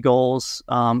non-penalty goals,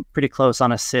 pretty close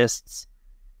on assists.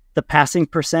 The passing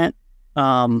percent,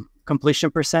 completion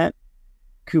percent,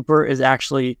 Cooper is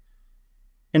actually,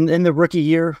 in the rookie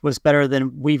year, was better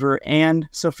than Weaver and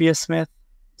Sophia Smith.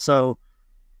 So,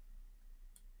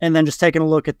 and then just taking a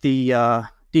look at the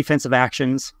defensive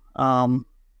actions,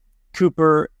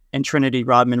 Cooper and Trinity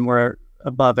Rodman were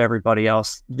above everybody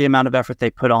else. The amount of effort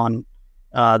they put on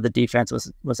the defense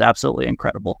was absolutely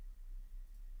incredible.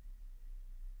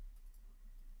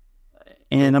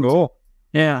 And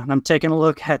I'm taking a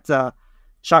look at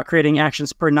shot creating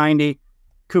actions per 90.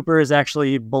 Cooper is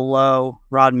actually below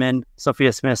Rodman,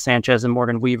 Sophia Smith, Sanchez, and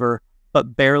Morgan Weaver,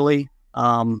 but barely.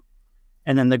 And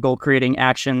then the goal creating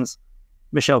actions,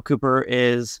 Michelle Cooper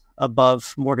is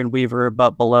above Morgan Weaver,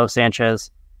 but below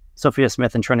Sanchez, Sophia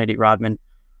Smith, and Trinity Rodman.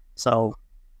 So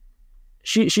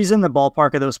she's in the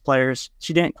ballpark of those players.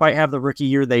 She didn't quite have the rookie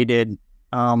year they did,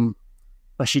 but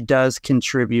she does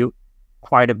contribute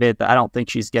quite a bit that I don't think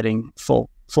she's getting full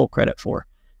credit for.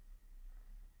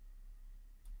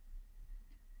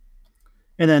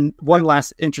 And then one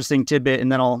last interesting tidbit,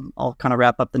 and then I'll kind of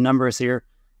wrap up the numbers here.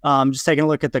 Just taking a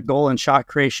look at the goal and shot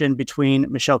creation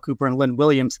between Michelle Cooper and Lynn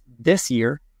Williams this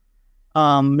year.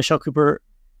 Michelle Cooper,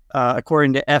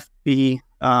 according to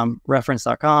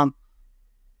FBreference.com,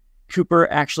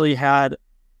 Cooper actually had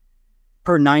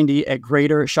per 90 a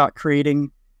greater shot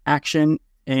creating action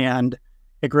and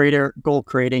a greater goal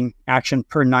creating action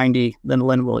per 90 than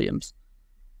Lynn Williams.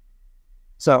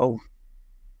 So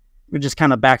it just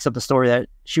kind of backs up the story that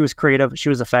she was creative, she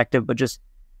was effective, but just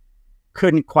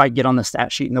couldn't quite get on the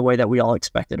stat sheet in the way that we all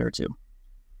expected her to.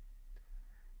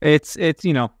 It's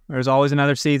there's always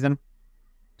another season.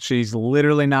 She's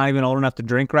literally not even old enough to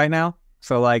drink right now.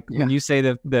 So when you say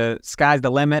the sky's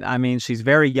the limit, I mean, she's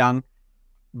very young.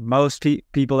 Most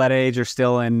people that age are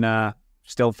still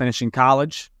finishing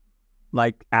college,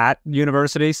 like at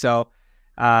university. So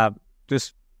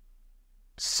just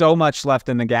so much left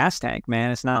in the gas tank,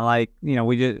 man. It's not like,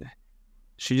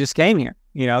 she just came here,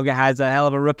 has a hell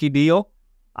of a rookie deal.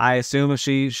 I assume if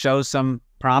she shows some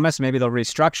promise, maybe they'll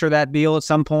restructure that deal at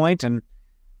some point. And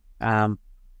I'm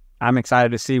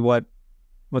excited to see what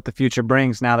the future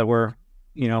brings now that we're,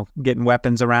 getting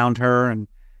weapons around her and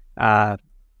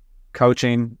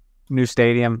coaching, new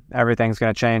stadium, everything's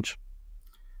going to change.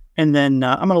 And then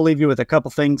I'm going to leave you with a couple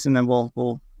things, and then we're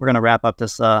going to wrap up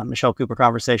this Michelle Cooper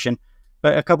conversation.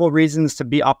 But a couple of reasons to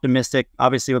be optimistic.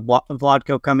 Obviously, with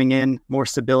Vladko coming in, more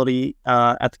stability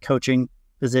at the coaching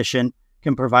position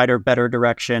can provide her better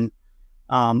direction.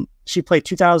 She played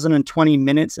 2,020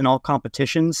 minutes in all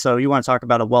competitions. So you want to talk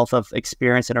about a wealth of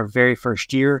experience in her very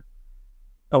first year.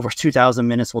 Over 2,000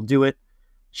 minutes will do it.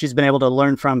 She's been able to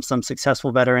learn from some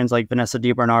successful veterans like Vanessa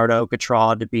DiBernardo,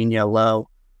 Gautrat, Dabinia, Lowe,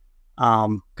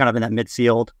 kind of in that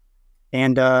midfield.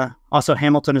 And also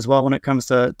Hamilton as well when it comes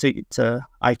to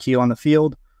IQ on the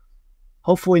field.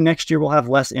 Hopefully next year we'll have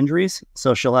less injuries,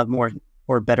 so she'll have more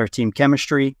or better team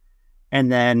chemistry. And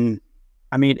then,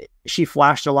 I mean, she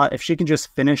flashed a lot. If she can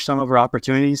just finish some of her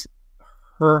opportunities,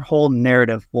 her whole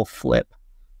narrative will flip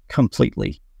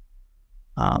completely.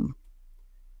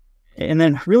 And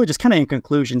then really just kind of in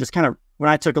conclusion, just kind of when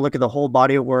I took a look at the whole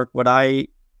body of work, what I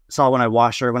saw when I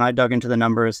watched her, when I dug into the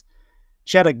numbers,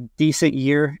 she had a decent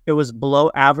year. It was below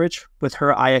average with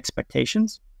her eye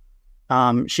expectations.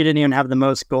 She didn't even have the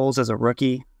most goals as a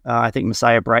rookie. I think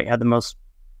Messiah Bright had the most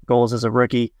goals as a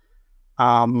rookie.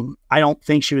 I don't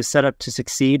think she was set up to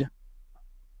succeed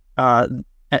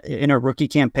in her rookie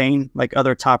campaign like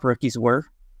other top rookies were,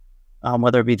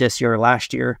 whether it be this year or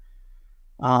last year.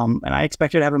 And I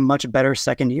expect her to have a much better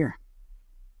second year.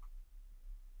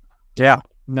 Yeah,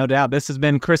 no doubt. This has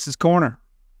been Chris's Corner.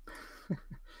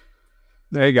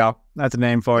 There you go. That's a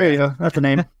name for it. There you go. That's a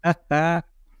name.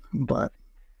 But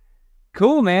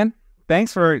cool, man.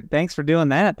 Thanks for doing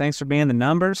that. Thanks for being the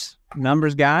numbers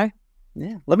guy.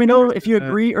 Yeah. Let me know if you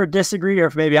agree or disagree, or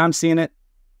if maybe I'm seeing it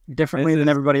differently than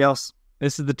everybody else.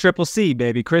 This is the Triple C,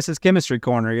 baby. Chris's Chemistry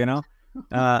Corner,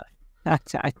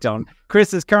 I don't.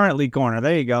 Chris's Currently Corner.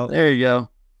 There you go. There you go.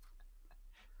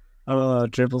 Oh,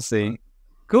 Triple C.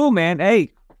 Cool, man.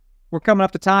 Hey, we're coming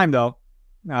up to time, though.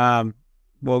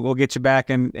 We'll get you back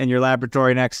in your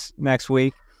laboratory next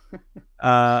week.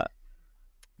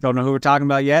 Don't know who we're talking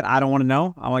about yet. I don't want to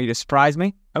know. I want you to surprise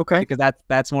me. Okay. Because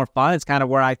that's more fun. It's kind of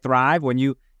where I thrive, when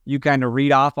you kind of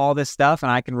read off all this stuff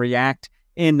and I can react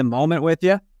in the moment with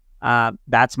you.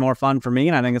 That's more fun for me,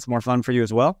 and I think it's more fun for you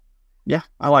as well. Yeah,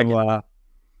 I like it.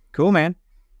 Cool, man.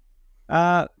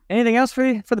 Anything else for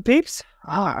the peeps?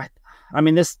 I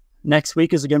mean, this next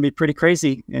week is going to be pretty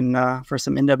crazy for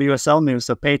some NWSL news,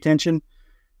 so pay attention.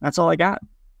 That's all I got.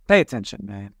 Pay attention,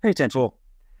 man. Pay attention. Cool.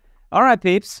 All right,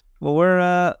 peeps. Well,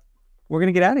 we're going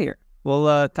to get out of here.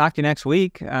 We'll talk to you next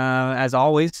week. As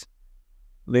always,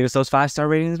 leave us those 5-star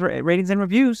ratings and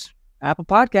reviews. Apple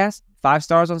Podcasts, 5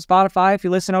 stars on Spotify if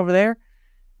you listen over there.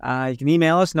 You can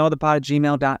email us,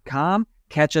 nootherpod@gmail.com.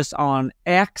 Catch us on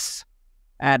X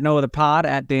at nootherpod,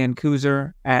 at Dan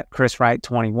Kooser, at Chris Wright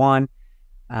 21.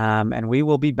 And we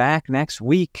will be back next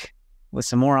week with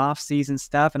some more off-season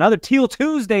stuff. Another Teal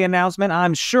Tuesday announcement,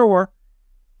 I'm sure.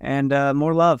 And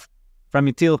more love from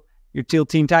your Teal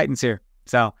Teen Titans here.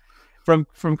 So from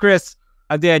Chris,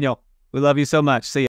 I'm Daniel. We love you so much. See ya.